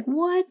going to be like,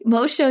 what?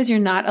 Most shows you're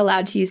not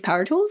allowed to use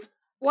power tools.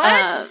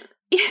 What?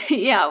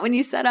 Yeah, when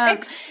you set up.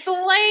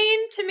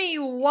 Explain to me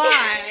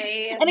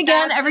why. And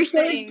again, every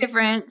show is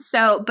different.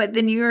 So, but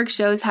the New York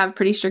shows have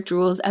pretty strict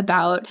rules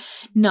about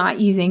not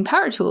using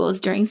power tools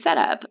during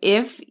setup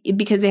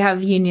because they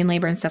have union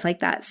labor and stuff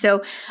like that.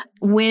 So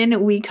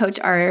when we coach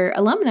our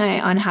alumni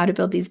on how to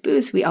build these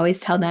booths, we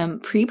always tell them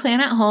pre-plan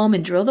at home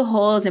and drill the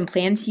holes and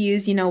plan to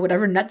use,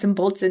 whatever nuts and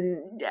bolts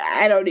and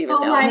I don't even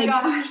know. Oh my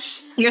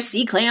gosh. Your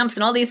C-clamps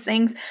and all these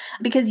things,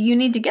 because you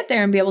need to get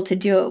there and be able to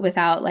do it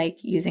without like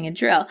using a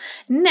drill.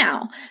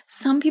 Now,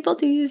 some people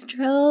do use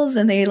drills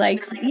and they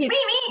like,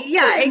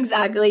 yeah,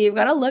 exactly. You've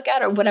got to look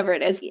at or whatever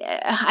it is.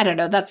 Yeah, I don't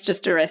know. That's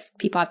just a risk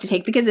people have to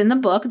take because in the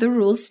book, the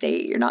rules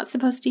state you're not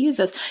supposed to use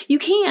those. You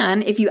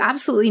can, if you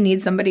absolutely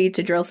need somebody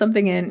to drill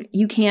something in,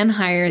 you can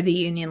hire the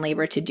union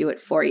labor to do it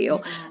for you.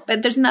 Mm-hmm.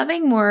 But there's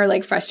nothing more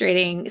like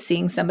frustrating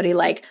seeing somebody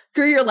like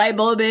screw your light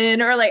bulb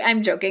in or like,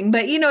 I'm joking,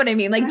 but you know what I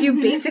mean? Like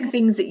do basic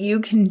things that you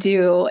can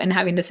do and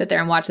having to sit there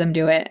and watch them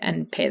do it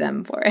and pay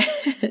them for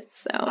it.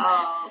 So.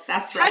 Oh,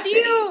 that's right. How do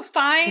you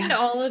find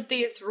all of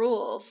these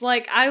rules?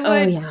 Like I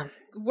would,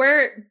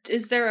 where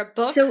is there a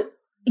book?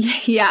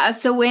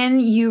 So when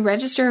you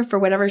register for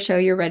whatever show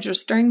you're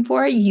registering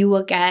for, you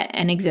will get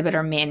an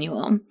exhibitor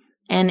manual.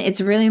 And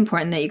it's really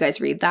important that you guys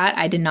read that.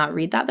 I did not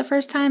read that the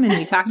first time. And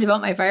we talked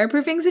about my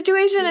fireproofing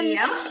situation in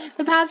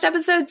the past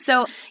episode.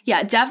 So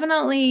yeah,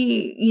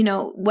 definitely,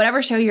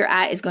 whatever show you're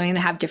at is going to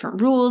have different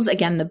rules.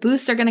 Again, the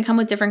booths are going to come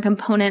with different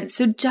components.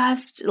 So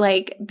just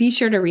like be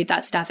sure to read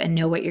that stuff and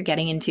know what you're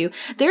getting into.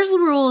 There's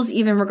rules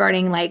even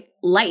regarding like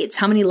lights,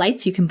 how many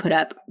lights you can put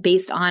up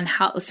based on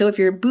so if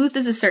your booth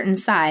is a certain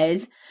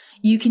size,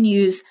 you can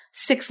use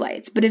 6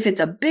 lights, but if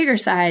it's a bigger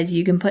size,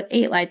 you can put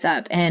 8 lights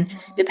up. And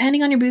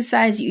depending on your booth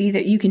size,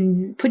 you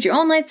can put your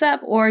own lights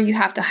up or you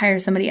have to hire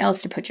somebody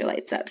else to put your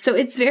lights up. So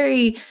there's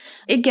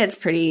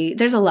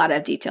a lot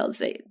of details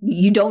that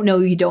you don't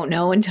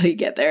know until you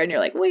get there and you're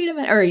like, wait a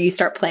minute, or you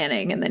start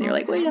planning and then you're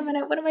like, wait a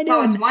minute, what am I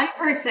doing? So it's one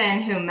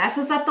person who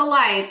messes up the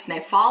lights and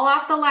they fall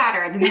off the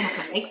ladder. Then you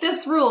have to make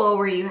this rule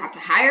where you have to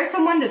hire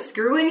someone to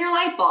screw in your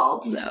light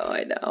bulbs. No,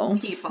 I know.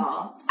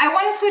 People. I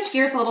want to switch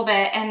gears a little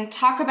bit and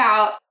talk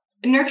about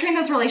nurturing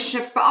those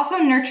relationships, but also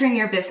nurturing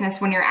your business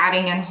when you're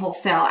adding in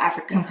wholesale as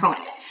a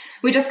component.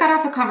 We just got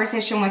off a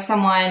conversation with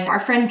someone, our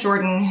friend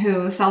Jordan,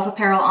 who sells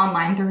apparel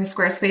online through his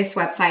Squarespace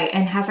website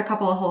and has a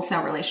couple of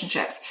wholesale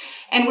relationships.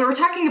 And we were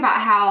talking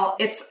about how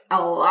it's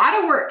a lot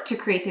of work to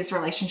create these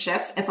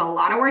relationships. It's a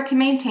lot of work to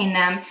maintain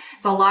them.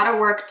 It's a lot of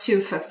work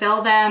to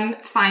fulfill them,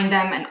 find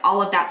them, and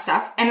all of that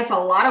stuff. And it's a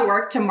lot of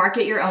work to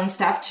market your own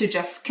stuff to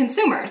just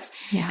consumers.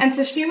 Yeah. And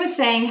so she was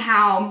saying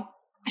how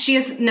she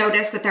has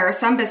noticed that there are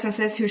some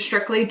businesses who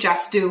strictly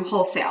just do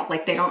wholesale.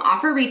 Like they don't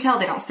offer retail,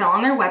 they don't sell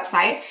on their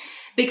website,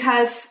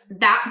 because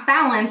that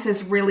balance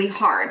is really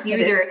hard. You're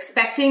either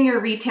expecting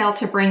your retail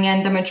to bring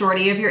in the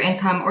majority of your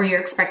income or you're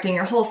expecting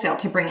your wholesale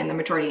to bring in the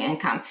majority of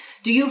income.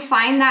 Do you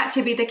find that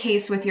to be the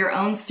case with your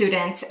own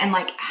students? And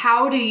like,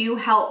 how do you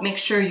help make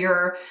sure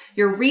your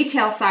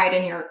retail side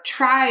and your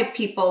tribe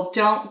people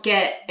don't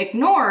get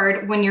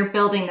ignored when you're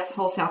building this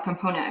wholesale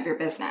component of your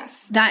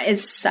business? That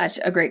is such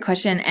a great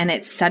question. And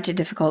it's such a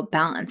difficult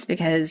balance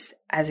because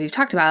as we've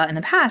talked about in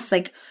the past,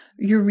 like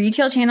your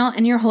retail channel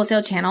and your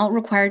wholesale channel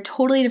require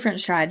totally different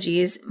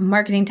strategies,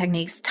 marketing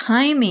techniques,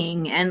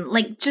 timing, and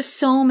like just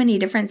so many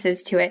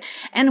differences to it.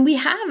 And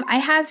I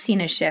have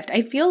seen a shift.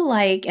 I feel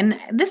like, and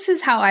this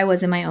is how I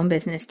was in my own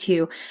business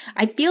too.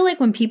 I feel like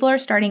when people are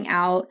starting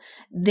out,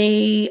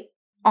 they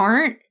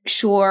aren't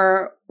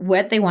sure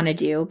what they want to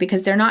do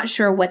because they're not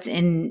sure what's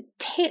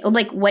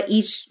like what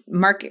each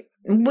market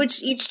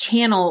which each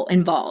channel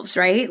involves,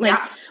 right? Like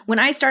when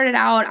I started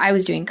out, I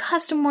was doing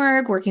custom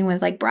work, working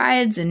with like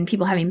brides and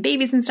people having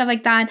babies and stuff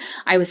like that.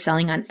 I was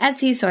selling on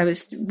Etsy. So I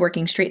was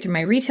working straight through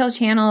my retail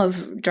channel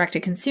of direct to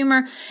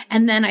consumer.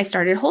 And then I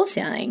started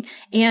wholesaling,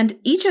 and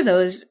each of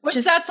those,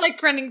 that's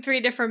like running 3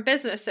 different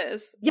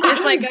businesses. Yeah,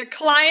 it's like a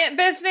client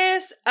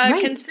business, a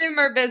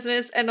consumer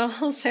business, and a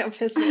wholesale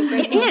business.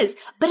 It is.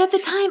 But at the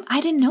time, I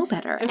didn't know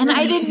better. And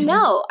I didn't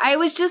know. I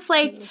was just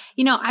like,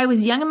 I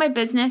was young in my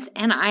business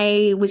and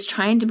I was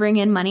trying to bring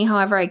in money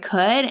however I could.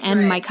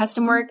 And my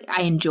custom work,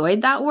 I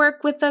enjoyed that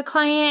work with the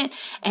client.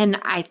 And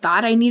I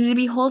thought I needed to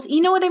be wholesale.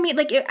 You know what I mean?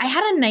 Like I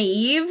had a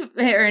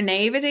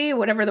naivety,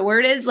 whatever the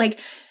word is, like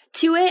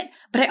to it.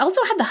 But I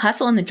also had the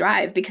hustle and the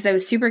drive because I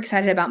was super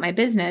excited about my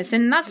business.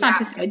 And that's not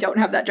to say I don't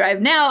have that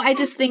drive now. I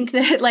just think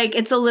that like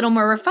it's a little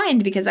more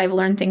refined because I've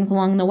learned things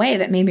along the way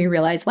that made me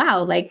realize,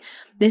 wow, like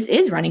this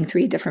is running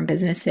 3 different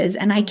businesses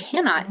and I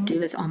cannot do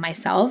this all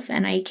myself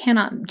and I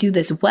cannot do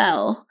this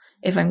well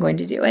if I'm going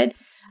to do it.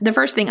 The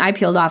first thing I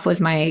peeled off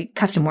was my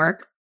custom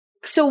work.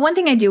 So one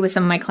thing I do with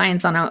some of my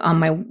clients on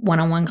my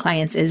one-on-one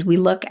clients is we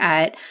look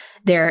at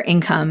their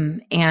income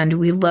and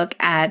we look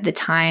at the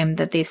time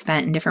that they've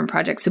spent in different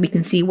projects so we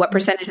can see what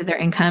percentage of their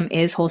income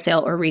is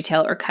wholesale or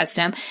retail or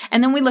custom.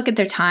 And then we look at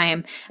their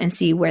time and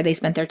see where they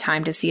spent their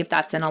time to see if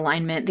that's in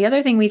alignment. The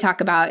other thing we talk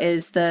about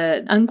is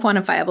the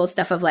unquantifiable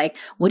stuff of like,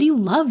 what do you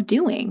love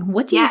doing?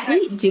 What do you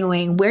hate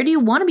doing? Where do you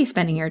want to be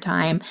spending your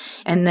time?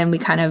 And then we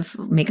kind of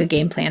make a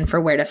game plan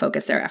for where to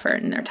focus their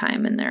effort and their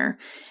time and their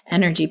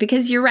energy.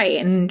 Because you're right.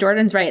 And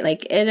Jordan's right.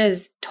 Like it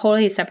is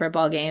totally separate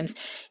ball games.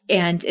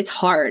 And it's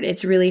hard.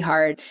 It's really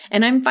hard.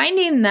 And I'm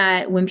finding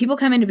that when people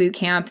come into boot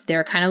camp,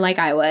 they're kind of like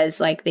I was,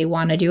 like they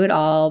want to do it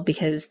all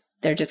because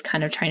they're just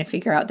kind of trying to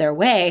figure out their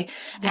way.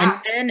 Yeah.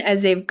 And then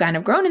as they've kind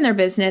of grown in their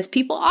business,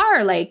 people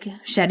are like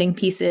shedding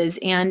pieces.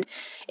 And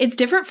it's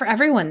different for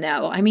everyone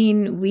though. I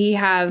mean, we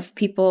have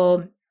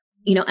people,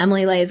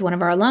 Emily Lay is one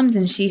of our alums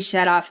and she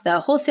shed off the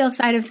wholesale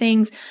side of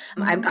things.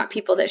 I've got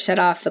people that shed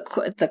off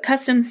the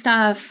custom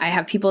stuff. I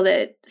have people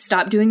that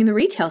stopped doing the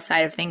retail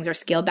side of things or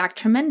scaled back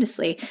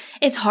tremendously.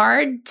 It's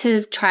hard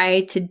to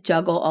try to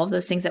juggle all of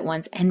those things at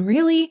once. And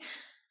really,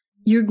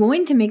 you're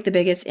going to make the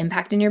biggest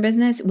impact in your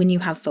business when you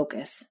have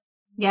focus.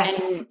 Yes.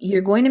 And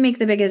you're going to make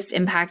the biggest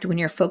impact when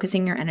you're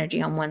focusing your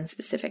energy on one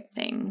specific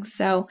thing.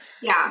 So,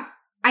 yeah.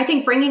 I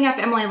think bringing up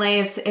Emily Lay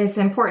is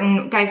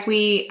important. Guys,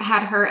 we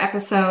had her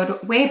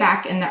episode way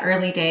back in the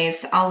early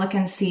days. I'll look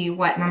and see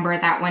what number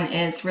that one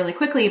is really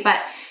quickly.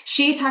 But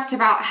she talked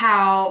about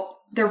how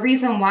the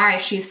reason why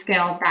she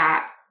scaled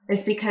back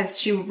is because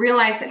she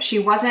realized that she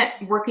wasn't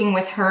working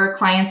with her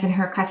clients and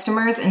her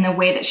customers in the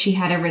way that she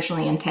had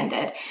originally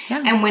intended.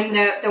 Yeah. And when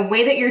the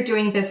way that you're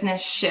doing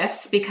business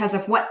shifts because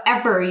of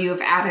whatever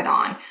you've added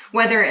on,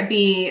 whether it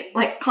be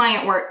like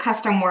client work,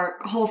 custom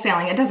work,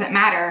 wholesaling, it doesn't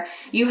matter.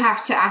 You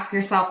have to ask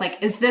yourself,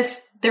 like, is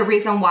this the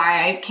reason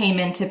why I came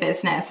into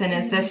business? And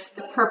is this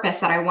the purpose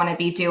that I want to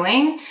be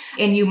doing?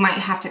 And you might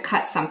have to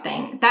cut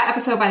something. That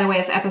episode, by the way,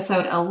 is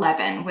episode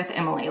 11 with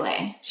Emily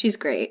Lay. She's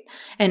great.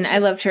 And I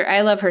loved her. I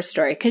love her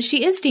story because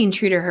she is staying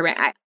true to her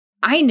brand.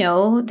 I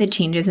know the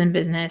changes in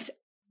business.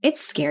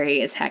 It's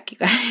scary as heck, you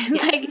guys.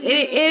 Yes. Like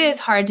it is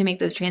hard to make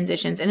those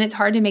transitions and it's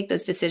hard to make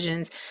those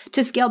decisions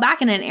to scale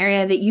back in an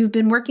area that you've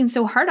been working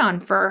so hard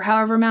on for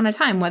however amount of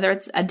time, whether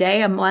it's a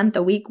day, a month,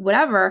 a week,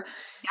 whatever.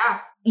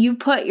 Yeah. You've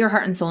put your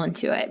heart and soul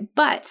into it.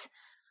 But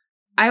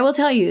I will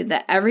tell you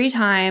that every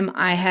time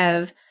I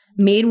have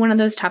made one of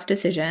those tough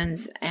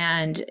decisions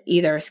and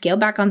either scaled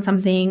back on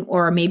something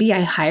or maybe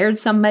I hired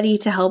somebody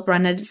to help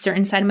run a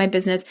certain side of my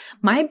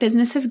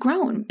business has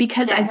grown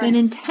because I've been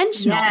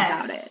intentional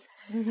about it.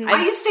 Mm-hmm.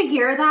 I used to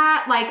hear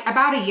that like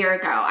about a year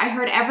ago. I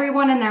heard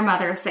everyone and their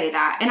mother say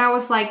that. And I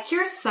was like,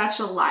 you're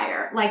such a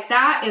liar. Like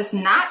that is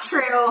not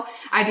true.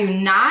 I do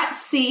not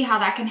see how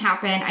that can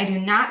happen. I do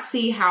not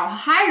see how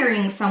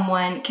hiring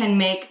someone can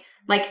make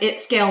like it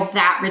scale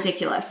that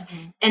ridiculous.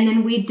 Mm-hmm. And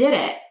then we did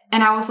it.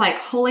 And I was like,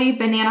 holy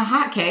banana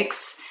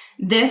hotcakes.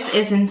 This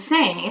is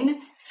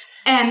insane.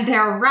 And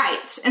they're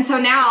right. And so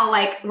now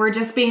like we're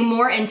just being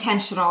more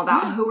intentional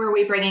about who are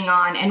we bringing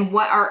on and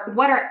what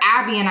are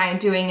Abby and I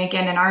doing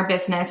again in our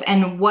business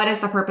and what is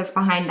the purpose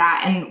behind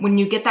that? And when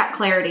you get that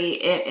clarity,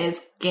 it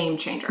is game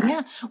changer.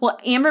 Yeah. Well,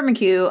 Amber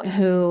McHugh,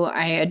 who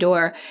I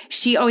adore,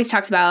 she always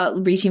talks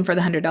about reaching for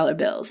the $100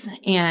 bills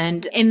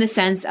and in the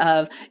sense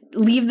of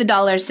leave the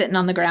dollars sitting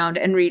on the ground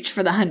and reach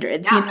for the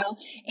hundreds,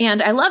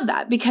 And I love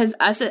that because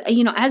us,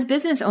 as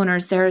business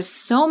owners, there's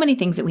so many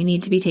things that we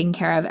need to be taking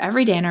care of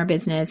every day in our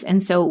business.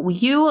 And so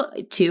you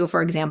too,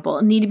 for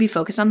example, need to be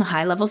focused on the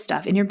high level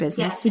stuff in your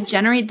business to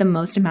generate the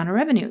most amount of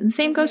revenue. And the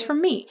same goes for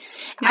me.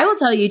 I will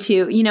tell you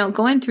too,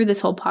 going through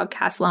this whole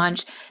podcast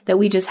launch that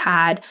we just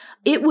had,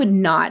 it would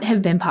not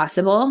have been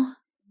possible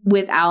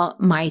without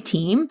my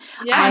team.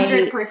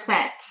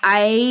 100%.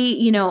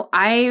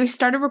 I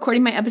started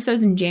recording my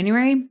episodes in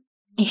January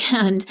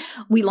and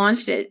we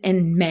launched it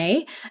in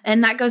May.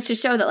 And that goes to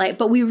show that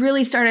but we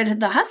really started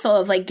the hustle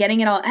of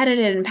getting it all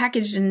edited and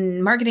packaged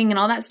and marketing and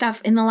all that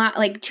stuff in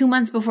the 2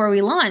 months before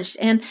we launched.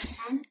 And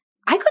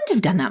I couldn't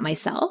have done that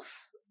myself.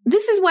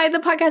 This is why the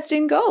podcast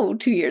didn't go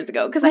 2 years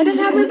ago, because I didn't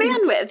have the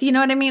bandwidth. You know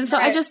what I mean? So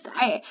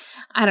Right.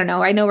 I don't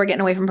know. I know we're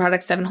getting away from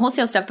product stuff and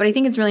wholesale stuff, but I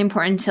think it's really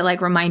important to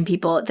like remind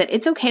people that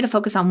it's okay to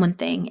focus on one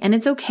thing, and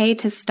it's okay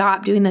to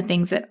stop doing the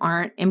things that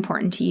aren't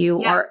important to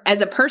you or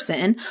as a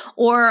person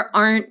or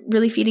aren't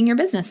really feeding your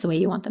business the way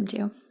you want them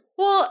to.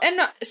 Well, and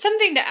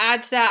something to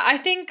add to that, I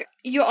think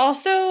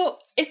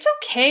it's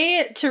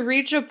okay to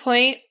reach a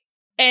point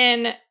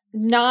and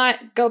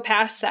not go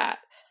past that.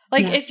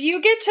 Like, if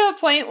you get to a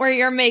point where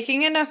you're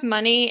making enough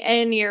money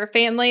and your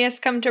family is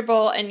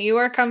comfortable and you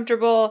are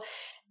comfortable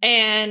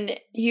and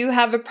you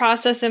have a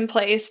process in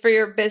place for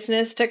your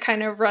business to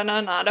kind of run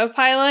on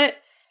autopilot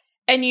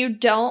and you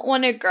don't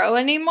want to grow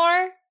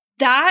anymore,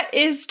 that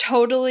is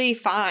totally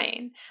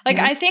fine. Like,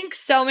 I think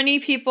so many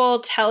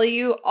people tell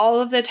you all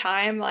of the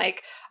time,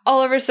 like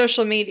all over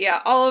social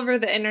media, all over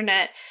the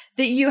internet,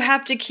 that you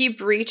have to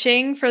keep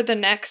reaching for the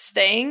next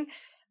thing.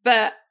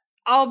 But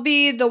I'll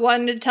be the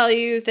one to tell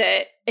you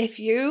that if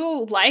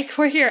you like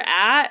where you're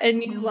at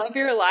and you love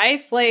your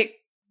life, like,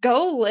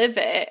 go live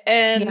it.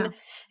 And,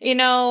 you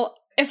know,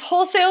 if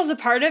wholesale is a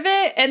part of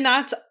it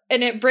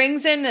and it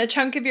brings in a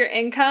chunk of your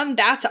income,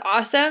 that's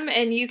awesome.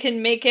 And you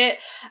can make it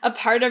a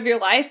part of your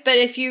life. But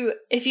if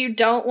you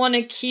don't want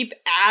to keep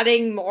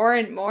adding more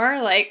and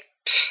more, like,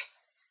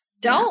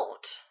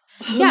 don't.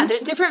 Yeah, there's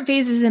different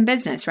phases in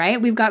business,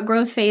 right? We've got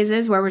growth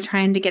phases where we're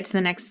trying to get to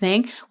the next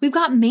thing. We've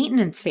got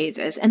maintenance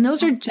phases, and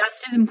those are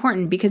just as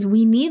important because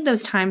we need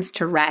those times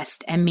to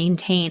rest and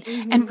maintain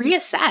and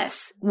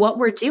reassess what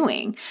we're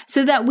doing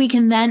so that we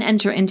can then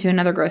enter into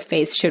another growth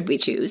phase should we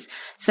choose.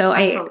 So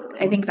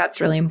I think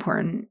that's really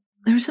important.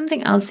 There was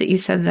something else that you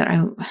said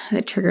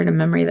that triggered a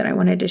memory that I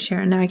wanted to share,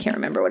 and now I can't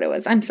remember what it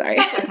was. I'm sorry.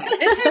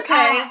 It's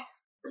okay.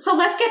 So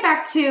let's get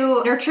back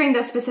to nurturing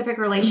those specific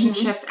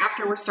relationships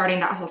after we're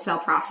starting that wholesale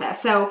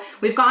process. So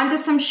we've gone to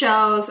some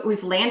shows,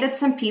 we've landed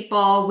some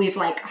people, we've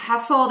like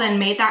hustled and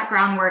made that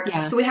groundwork.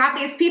 Yeah. So we have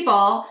these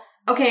people,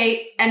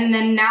 okay, and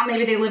then now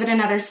maybe they live in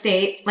another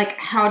state. Like,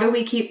 how do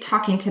we keep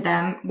talking to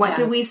them? What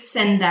do we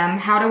send them?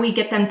 How do we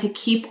get them to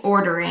keep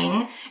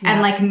ordering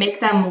and like make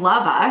them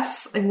love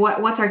us? Like,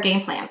 what's our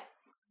game plan?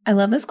 I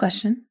love this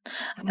question.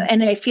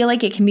 And I feel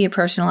like it can be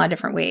approached in a lot of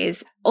different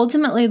ways.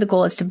 Ultimately, the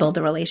goal is to build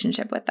a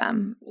relationship with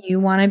them. You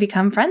want to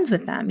become friends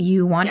with them.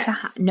 You want to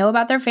know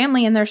about their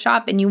family and their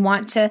shop, and you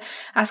want to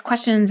ask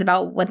questions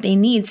about what they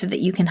need so that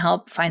you can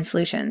help find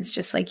solutions,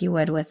 just like you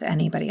would with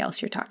anybody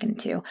else you're talking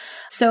to.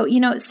 So, you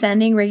know,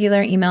 sending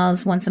regular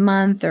emails once a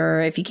month,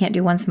 or if you can't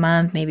do once a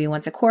month, maybe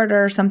once a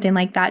quarter or something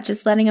like that,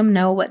 just letting them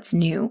know what's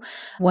new,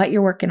 what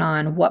you're working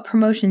on, what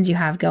promotions you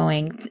have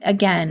going.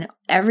 Again,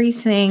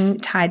 everything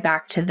tied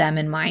back to them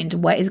in mind,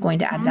 what is going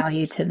to add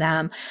value to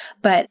them.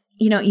 But,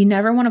 you know, you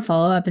never want to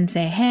follow up and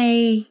say,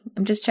 hey,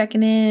 I'm just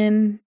checking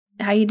in.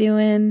 How you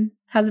doing?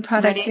 How's the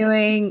product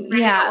doing?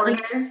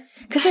 Like,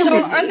 because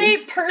are they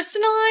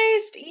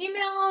personalized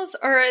emails,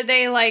 or are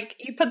they like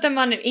you put them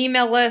on an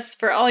email list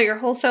for all your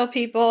wholesale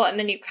people and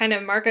then you kind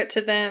of market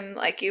to them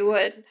like you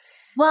would?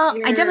 Well,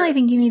 I definitely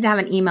think you need to have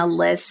an email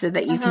list so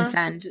that you can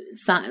send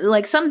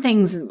some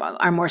things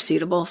are more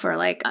suitable for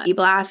like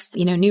e-blast,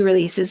 you know, new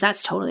releases.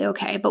 That's totally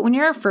okay. But when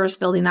you're first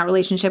building that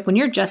relationship, when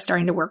you're just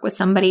starting to work with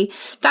somebody,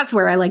 that's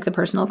where I like the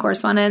personal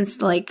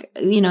correspondence, like,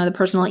 you know, the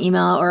personal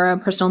email or a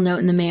personal note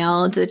in the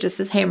mail that just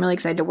says, hey, I'm really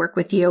excited to work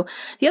with you.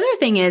 The other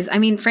thing is, I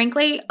mean,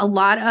 frankly, a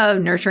lot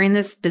of nurturing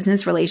this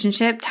business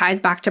relationship ties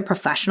back to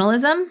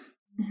professionalism.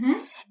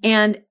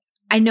 And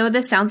I know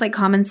this sounds like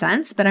common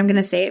sense, but I'm going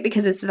to say it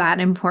because it's that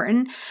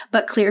important.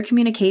 But clear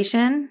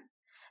communication,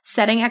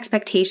 setting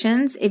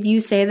expectations. If you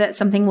say that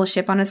something will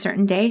ship on a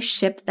certain day,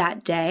 ship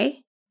that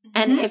day.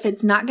 And if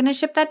it's not going to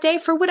ship that day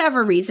for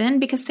whatever reason,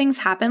 because things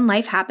happen,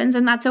 life happens,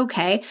 and that's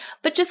okay.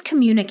 But just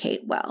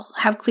communicate well.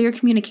 Have clear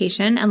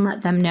communication and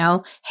let them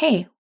know,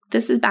 hey,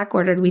 this is back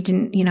ordered. We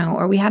didn't, you know,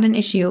 or we had an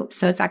issue.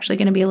 So it's actually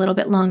going to be a little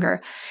bit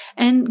longer.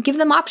 And give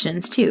them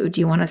options too.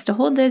 Do you want us to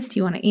hold this? Do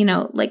you want to, you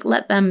know, like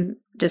let them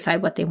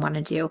decide what they want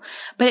to do.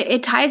 But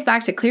it ties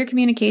back to clear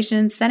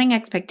communication, setting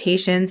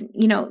expectations,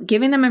 you know,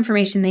 giving them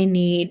information they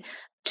need,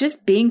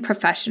 just being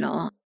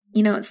professional.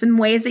 You know, some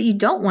ways that you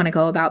don't want to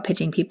go about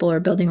pitching people or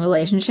building a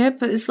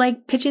relationship is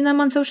like pitching them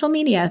on social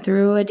media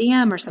through a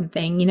DM or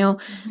something. You know,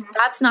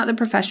 that's not the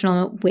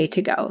professional way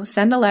to go.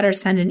 Send a letter,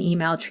 send an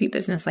email, treat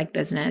business like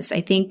business.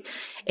 I think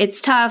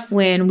it's tough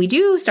when we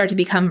do start to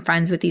become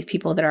friends with these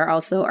people that are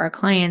also our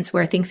clients,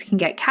 where things can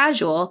get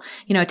casual,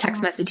 you know,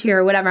 text message here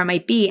or whatever it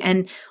might be.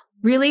 And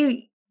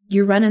really,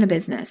 you're running a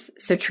business.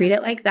 So treat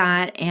it like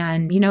that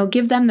and, you know,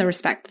 give them the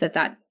respect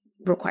that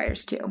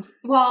requires too.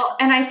 Well,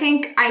 and I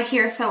think I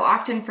hear so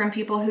often from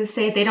people who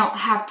say they don't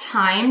have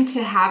time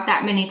to have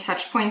that many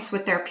touch points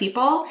with their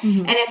people.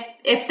 And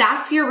if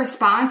that's your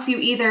response, you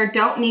either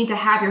don't need to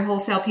have your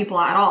wholesale people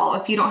at all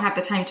if you don't have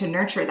the time to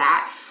nurture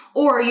that,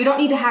 Or you don't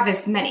need to have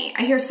as many.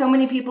 I hear so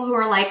many people who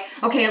are like,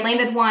 okay, I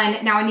landed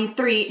 1, now I need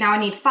 3, now I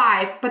need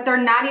 5, but they're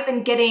not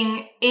even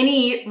getting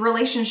any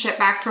relationship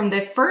back from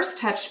the first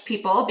touch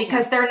people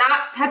because they're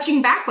not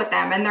touching back with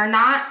them and they're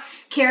not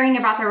caring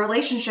about their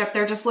relationship.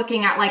 They're just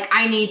looking at like,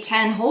 I need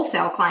 10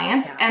 wholesale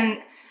clients. And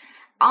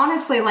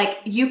honestly, like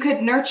you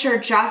could nurture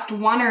just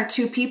 1 or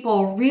 2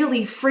 people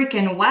really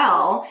freaking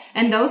well.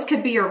 And those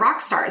could be your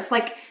rock stars.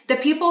 Like the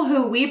people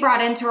who we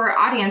brought into our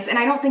audience, and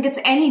I don't think it's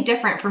any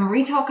different from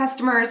retail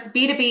customers,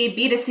 B2B,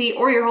 B2C,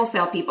 or your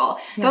wholesale people.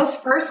 Those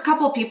first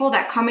couple people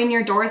that come in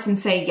your doors and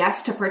say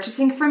yes to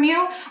purchasing from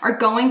you are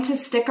going to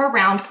stick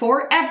around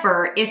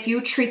forever if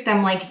you treat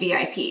them like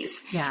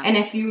VIPs. And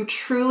if you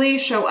truly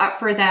show up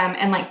for them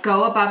and like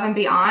go above and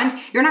beyond,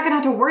 you're not going to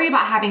have to worry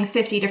about having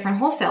 50 different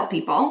wholesale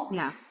people.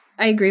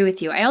 I agree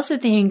with you. I also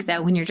think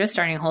that when you're just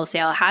starting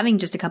wholesale, having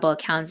just a couple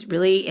accounts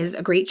really is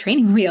a great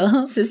training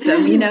wheel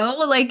system, you know,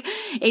 like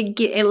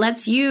it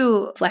lets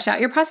you flesh out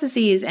your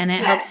processes and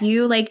it helps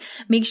you like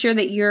make sure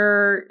that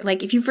you're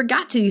like, if you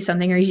forgot to do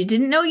something or you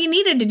didn't know you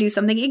needed to do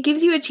something, it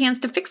gives you a chance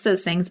to fix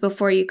those things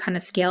before you kind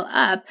of scale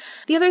up.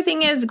 The other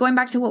thing is going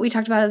back to what we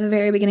talked about at the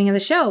very beginning of the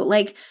show,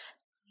 like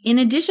in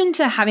addition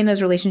to having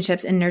those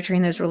relationships and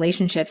nurturing those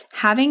relationships,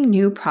 having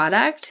new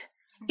product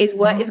is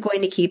what is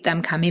going to keep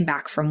them coming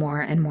back for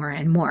more and more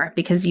and more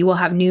because you will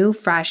have new,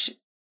 fresh,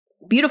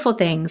 beautiful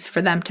things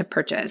for them to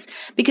purchase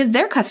because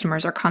their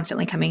customers are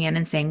constantly coming in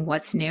and saying,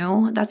 what's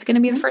new? That's going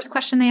to be the first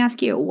question they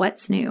ask you.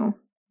 What's new?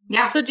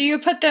 So do you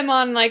put them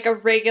on like a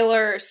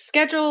regular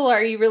schedule?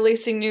 Are you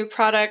releasing new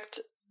product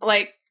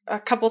like a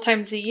couple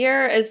times a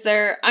year?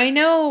 I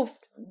know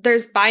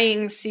there's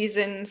buying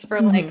seasons for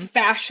like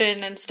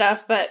fashion and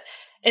stuff, but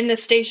in the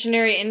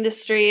stationery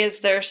industry, is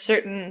there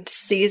certain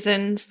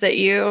seasons that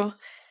you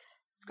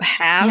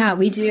have? Yeah,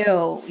 we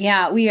do.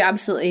 Yeah, we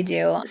absolutely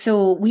do.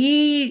 So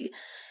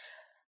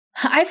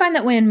I find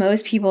that when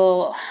most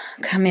people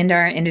come into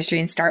our industry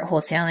and start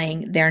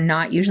wholesaling, they're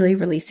not usually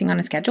releasing on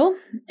a schedule.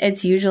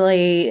 It's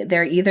usually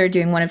they're either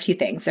doing one of 2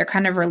 things. They're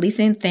kind of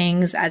releasing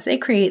things as they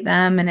create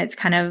them. And it's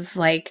kind of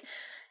like,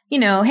 you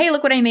know, hey,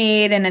 look what I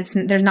made. And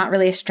there's not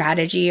really a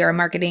strategy or a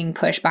marketing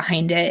push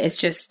behind it. It's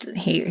just,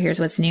 hey, here's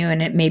what's new.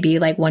 And it may be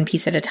like one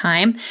piece at a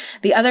time.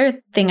 The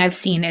other thing I've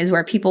seen is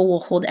where people will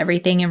hold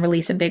everything and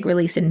release a big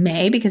release in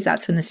May because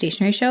that's when the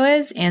stationery show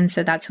is. And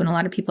so that's when a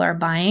lot of people are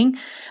buying.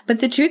 But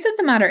the truth of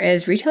the matter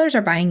is retailers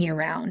are buying year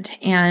round.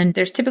 And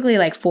there's typically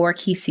like 4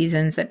 key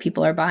seasons that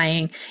people are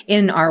buying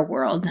in our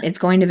world. It's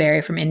going to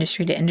vary from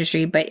industry to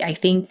industry. But I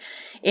think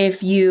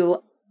if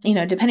you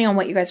know, depending on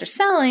what you guys are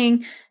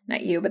selling,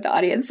 not you, but the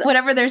audience,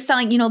 whatever they're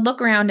selling, you know, look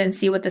around and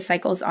see what the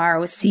cycles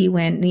are. See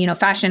when, you know,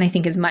 fashion, I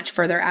think is much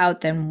further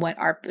out than what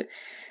our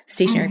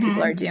stationary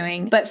people are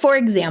doing. But for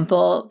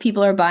example,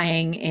 people are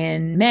buying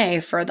in May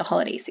for the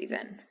holiday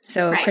season.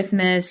 So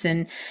Christmas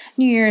and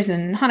New Year's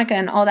and Hanukkah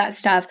and all that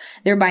stuff,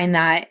 they're buying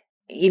that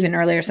even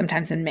earlier,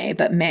 sometimes in May,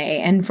 but May.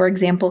 And for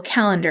example,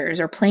 calendars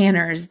or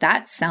planners,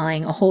 that's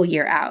selling a whole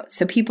year out.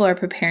 So people are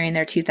preparing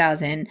their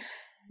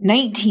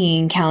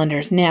 2019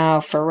 calendars now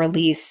for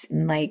release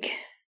in like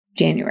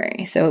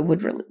January. So it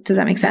would, does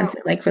that make sense?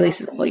 It like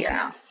releases a whole year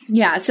out.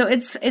 Yeah. So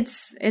it's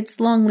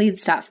long lead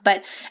stuff,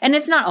 and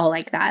it's not all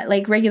like that.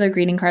 Like regular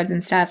greeting cards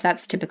and stuff,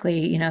 that's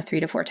typically, you know, 3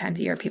 to 4 times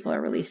a year people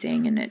are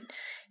releasing, and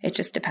it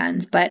just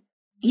depends. But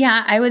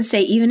yeah, I would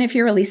say even if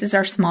your releases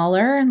are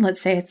smaller,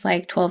 let's say it's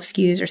like 12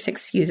 SKUs or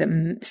 6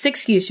 SKUs,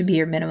 6 SKUs should be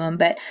your minimum,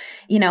 but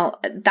you know,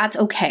 that's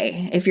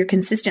okay. If you're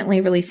consistently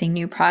releasing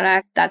new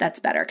product, that's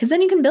better because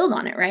then you can build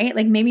on it, right?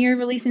 Like maybe you're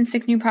releasing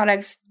 6 new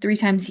products 3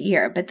 times a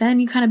year, but then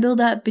you kind of build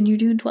up and you're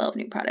doing 12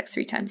 new products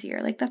 3 times a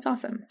year. Like that's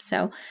awesome.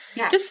 So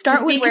just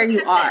start with where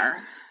you are.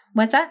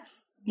 What's that?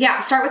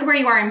 Yeah. Start with where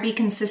you are and be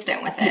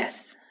consistent with it.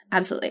 Yes,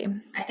 absolutely.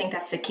 I think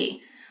that's the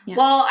key. Yeah.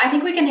 Well, I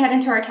think we can head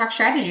into our talk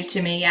strategy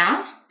to me.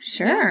 Yeah.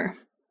 Sure.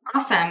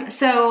 Awesome.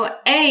 So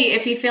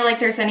if you feel like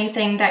there's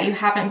anything that you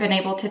haven't been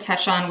able to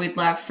touch on, we'd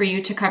love for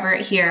you to cover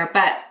it here.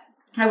 But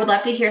I would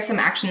love to hear some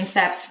action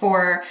steps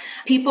for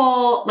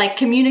people,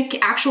 like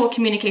actual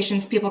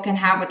communications people can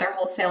have with their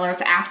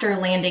wholesalers after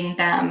landing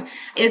them.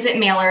 Is it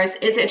mailers?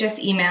 Is it just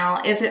email?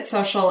 Is it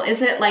social?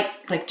 Is it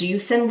like do you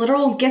send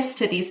literal gifts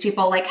to these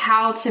people? Like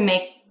how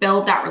to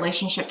build that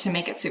relationship to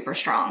make it super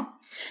strong?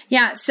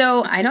 Yeah.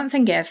 So I don't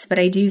send gifts, but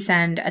I do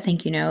send a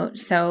thank you note.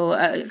 So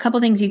a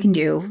couple things you can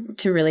do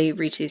to really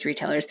reach these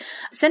retailers.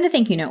 Send a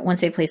thank you note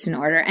once they place an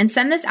order and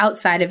send this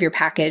outside of your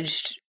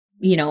packaged,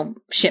 you know,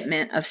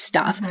 shipment of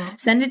stuff.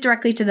 Send it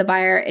directly to the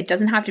buyer. It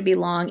doesn't have to be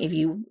long.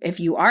 If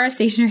you are a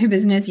stationery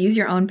business, use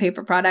your own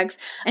paper products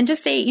and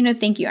just say, you know,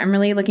 thank you. I'm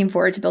really looking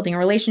forward to building a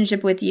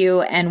relationship with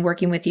you and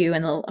working with you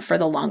for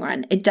the long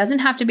run. It doesn't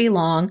have to be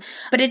long,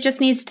 but it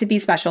just needs to be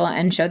special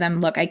and show them,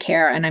 look, I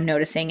care and I'm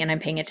noticing and I'm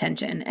paying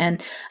attention.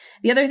 And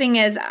The other thing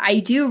is I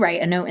do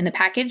write a note in the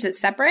package that's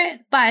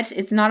separate, but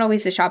it's not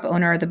always the shop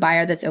owner or the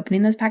buyer that's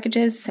opening those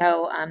packages.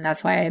 So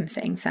that's why I'm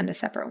saying send a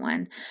separate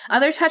one.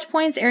 Other touch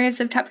points, areas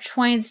of touch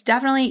points,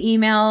 definitely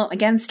email.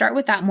 Again, start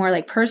with that more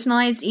like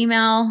personalized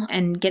email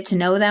and get to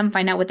know them,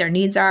 find out what their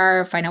needs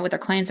are, find out what their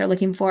clients are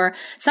looking for.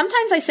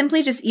 Sometimes I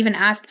simply just even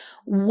ask,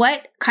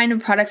 what kind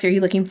of products are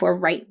you looking for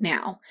right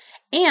now?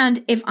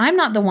 And if I'm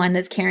not the one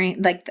that's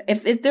carrying, like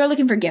if they're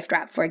looking for gift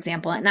wrap, for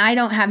example, and I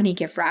don't have any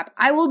gift wrap,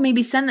 I will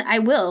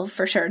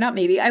for sure, not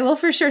maybe, I will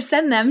for sure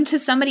send them to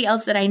somebody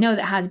else that I know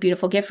that has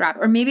beautiful gift wrap.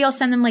 Or maybe I'll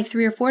send them like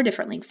 3 or 4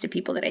 different links to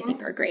people that I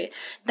think are great.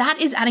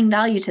 That is adding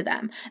value to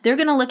them. They're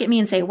going to look at me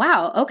and say,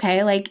 wow,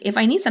 okay, like if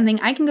I need something,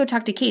 I can go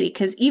talk to Katie,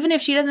 because even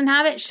if she doesn't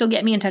have it, she'll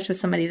get me in touch with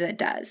somebody that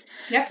does.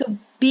 Yep. So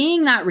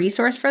being that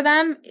resource for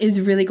them is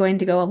really going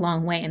to go a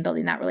long way in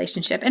building that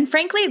relationship. And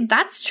frankly,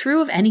 that's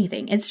true of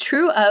anything. It's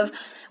true of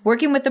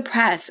working with the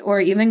press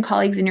or even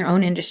colleagues in your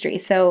own industry.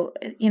 So,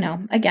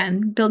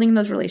 again, building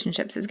those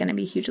relationships is going to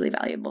be hugely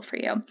valuable for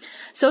you.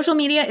 Social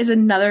media is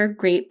another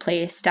great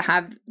place to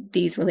have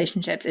these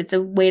relationships. It's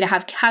a way to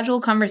have casual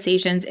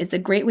conversations. It's a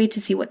great way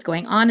to see what's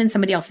going on in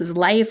somebody else's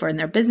life or in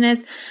their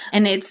business.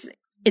 And it's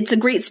a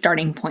great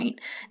starting point.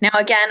 Now,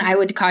 again, I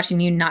would caution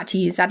you not to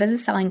use that as a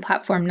selling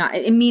platform,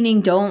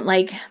 meaning don't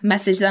like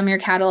message them your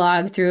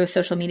catalog through a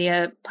social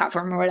media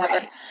platform or whatever,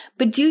 Right.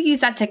 But do use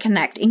that to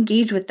connect,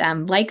 engage with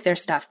them, like their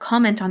stuff,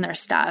 comment on their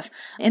stuff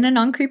in a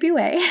non-creepy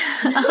way.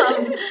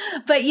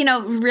 But,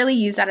 really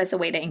use that as a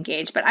way to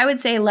engage. But I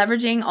would say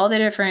leveraging all the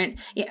different,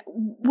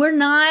 we're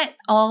not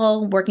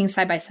all working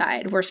side by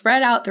side. We're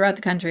spread out throughout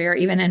the country or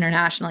even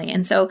internationally.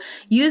 And so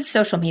use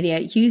social media,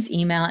 use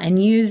email,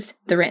 and use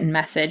the written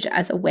message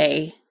as a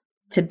way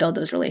to build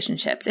those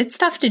relationships. It's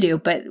tough to do,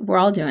 but we're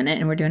all doing it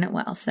and we're doing it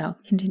well. So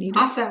continue to.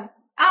 Awesome.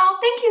 Oh,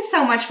 thank you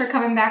so much for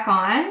coming back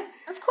on.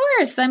 Of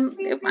course. I'm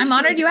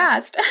honored you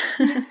asked.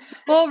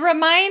 Well,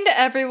 remind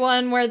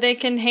everyone where they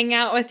can hang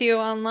out with you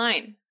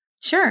online.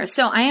 Sure.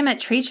 So I am at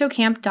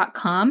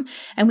tradeshowcamp.com.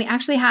 And we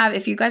actually have,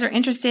 if you guys are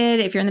interested,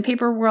 if you're in the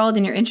paper world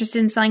and you're interested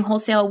in selling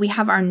wholesale, we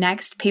have our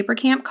next Paper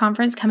Camp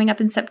conference coming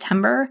up in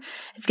September.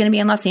 It's going to be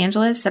in Los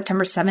Angeles,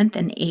 September 7th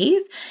and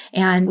 8th.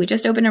 And we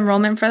just opened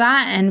enrollment for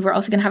that. And we're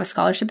also going to have a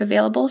scholarship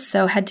available.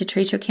 So head to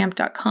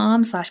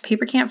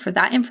tradeshowcamp.com/papercamp for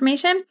that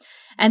information.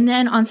 And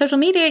then on social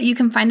media, you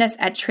can find us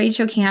at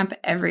Tradeshowcamp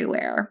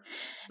everywhere.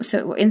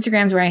 So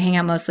Instagram's where I hang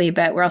out mostly,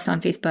 but we're also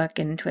on Facebook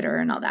and Twitter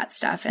and all that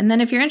stuff. And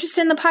then if you're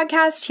interested in the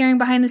podcast, hearing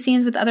behind the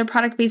scenes with other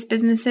product-based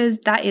businesses,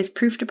 that is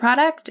Proof to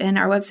Product. And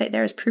our website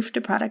there is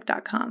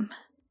prooftoproduct.com.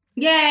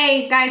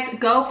 Yay, guys,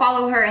 go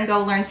follow her and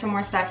go learn some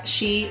more stuff.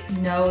 She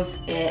knows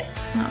it.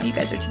 Oh, you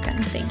guys are too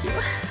kind. Thank you.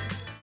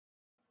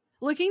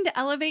 Looking to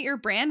elevate your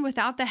brand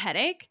without the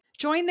headache?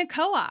 Join the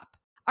Co-op,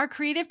 our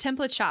creative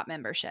template shop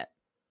membership.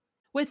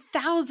 With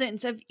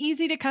thousands of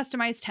easy to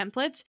customize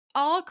templates,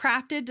 all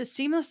crafted to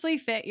seamlessly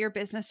fit your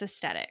business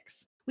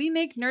aesthetics, we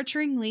make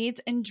nurturing leads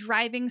and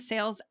driving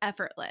sales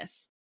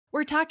effortless.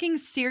 We're talking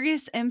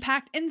serious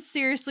impact and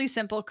seriously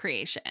simple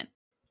creation.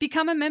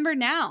 Become a member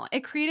now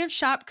at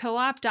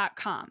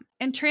creativeshopcoop.com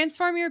and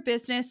transform your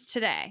business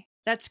today.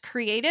 That's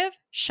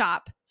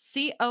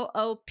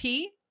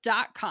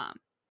creativeshopcoop.com.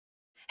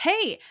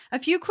 Hey, a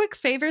few quick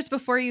favors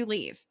before you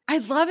leave.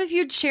 I'd love if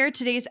you'd share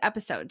today's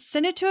episode,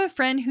 send it to a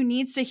friend who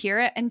needs to hear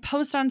it, and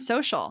post on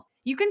social.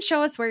 You can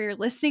show us where you're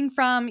listening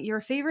from, your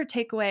favorite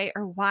takeaway,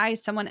 or why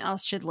someone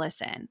else should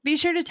listen. Be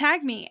sure to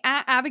tag me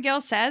at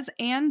Abigail Says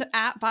and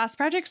at Boss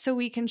Project so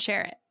we can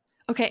share it.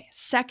 Okay,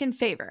 second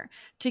favor,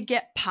 to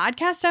get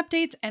podcast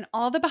updates and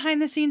all the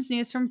behind the scenes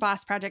news from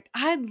Boss Project,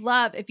 I'd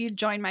love if you'd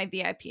join my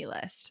VIP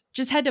list.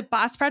 Just head to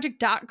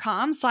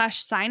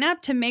bossproject.com/sign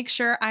up to make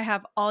sure I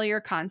have all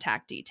your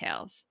contact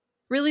details.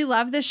 Really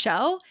love the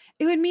show?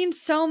 It would mean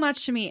so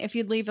much to me if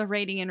you'd leave a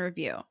rating and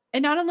review.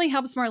 It not only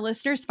helps more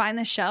listeners find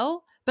the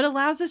show, but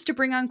allows us to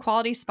bring on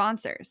quality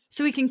sponsors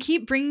so we can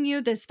keep bringing you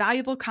this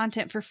valuable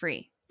content for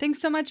free.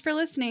 Thanks so much for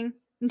listening.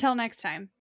 Until next time.